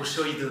 su I will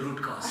show you the root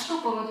Aš cause.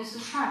 tau parodysiu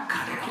šaknį,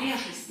 Cut it tą off.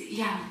 priežastį,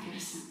 ją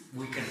nukirsim.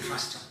 We can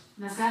trust Him.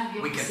 Mes galim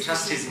jo We can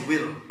trust His pasitikėti.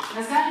 will.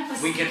 Mes galim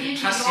We can pasitikėti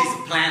trust jo His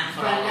plan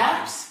for our valia.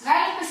 lives.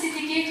 Galim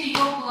pasitikėti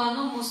jo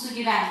planu mūsų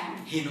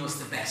gyvenimui. He knows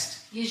the best.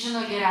 Jis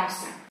žino geriausia.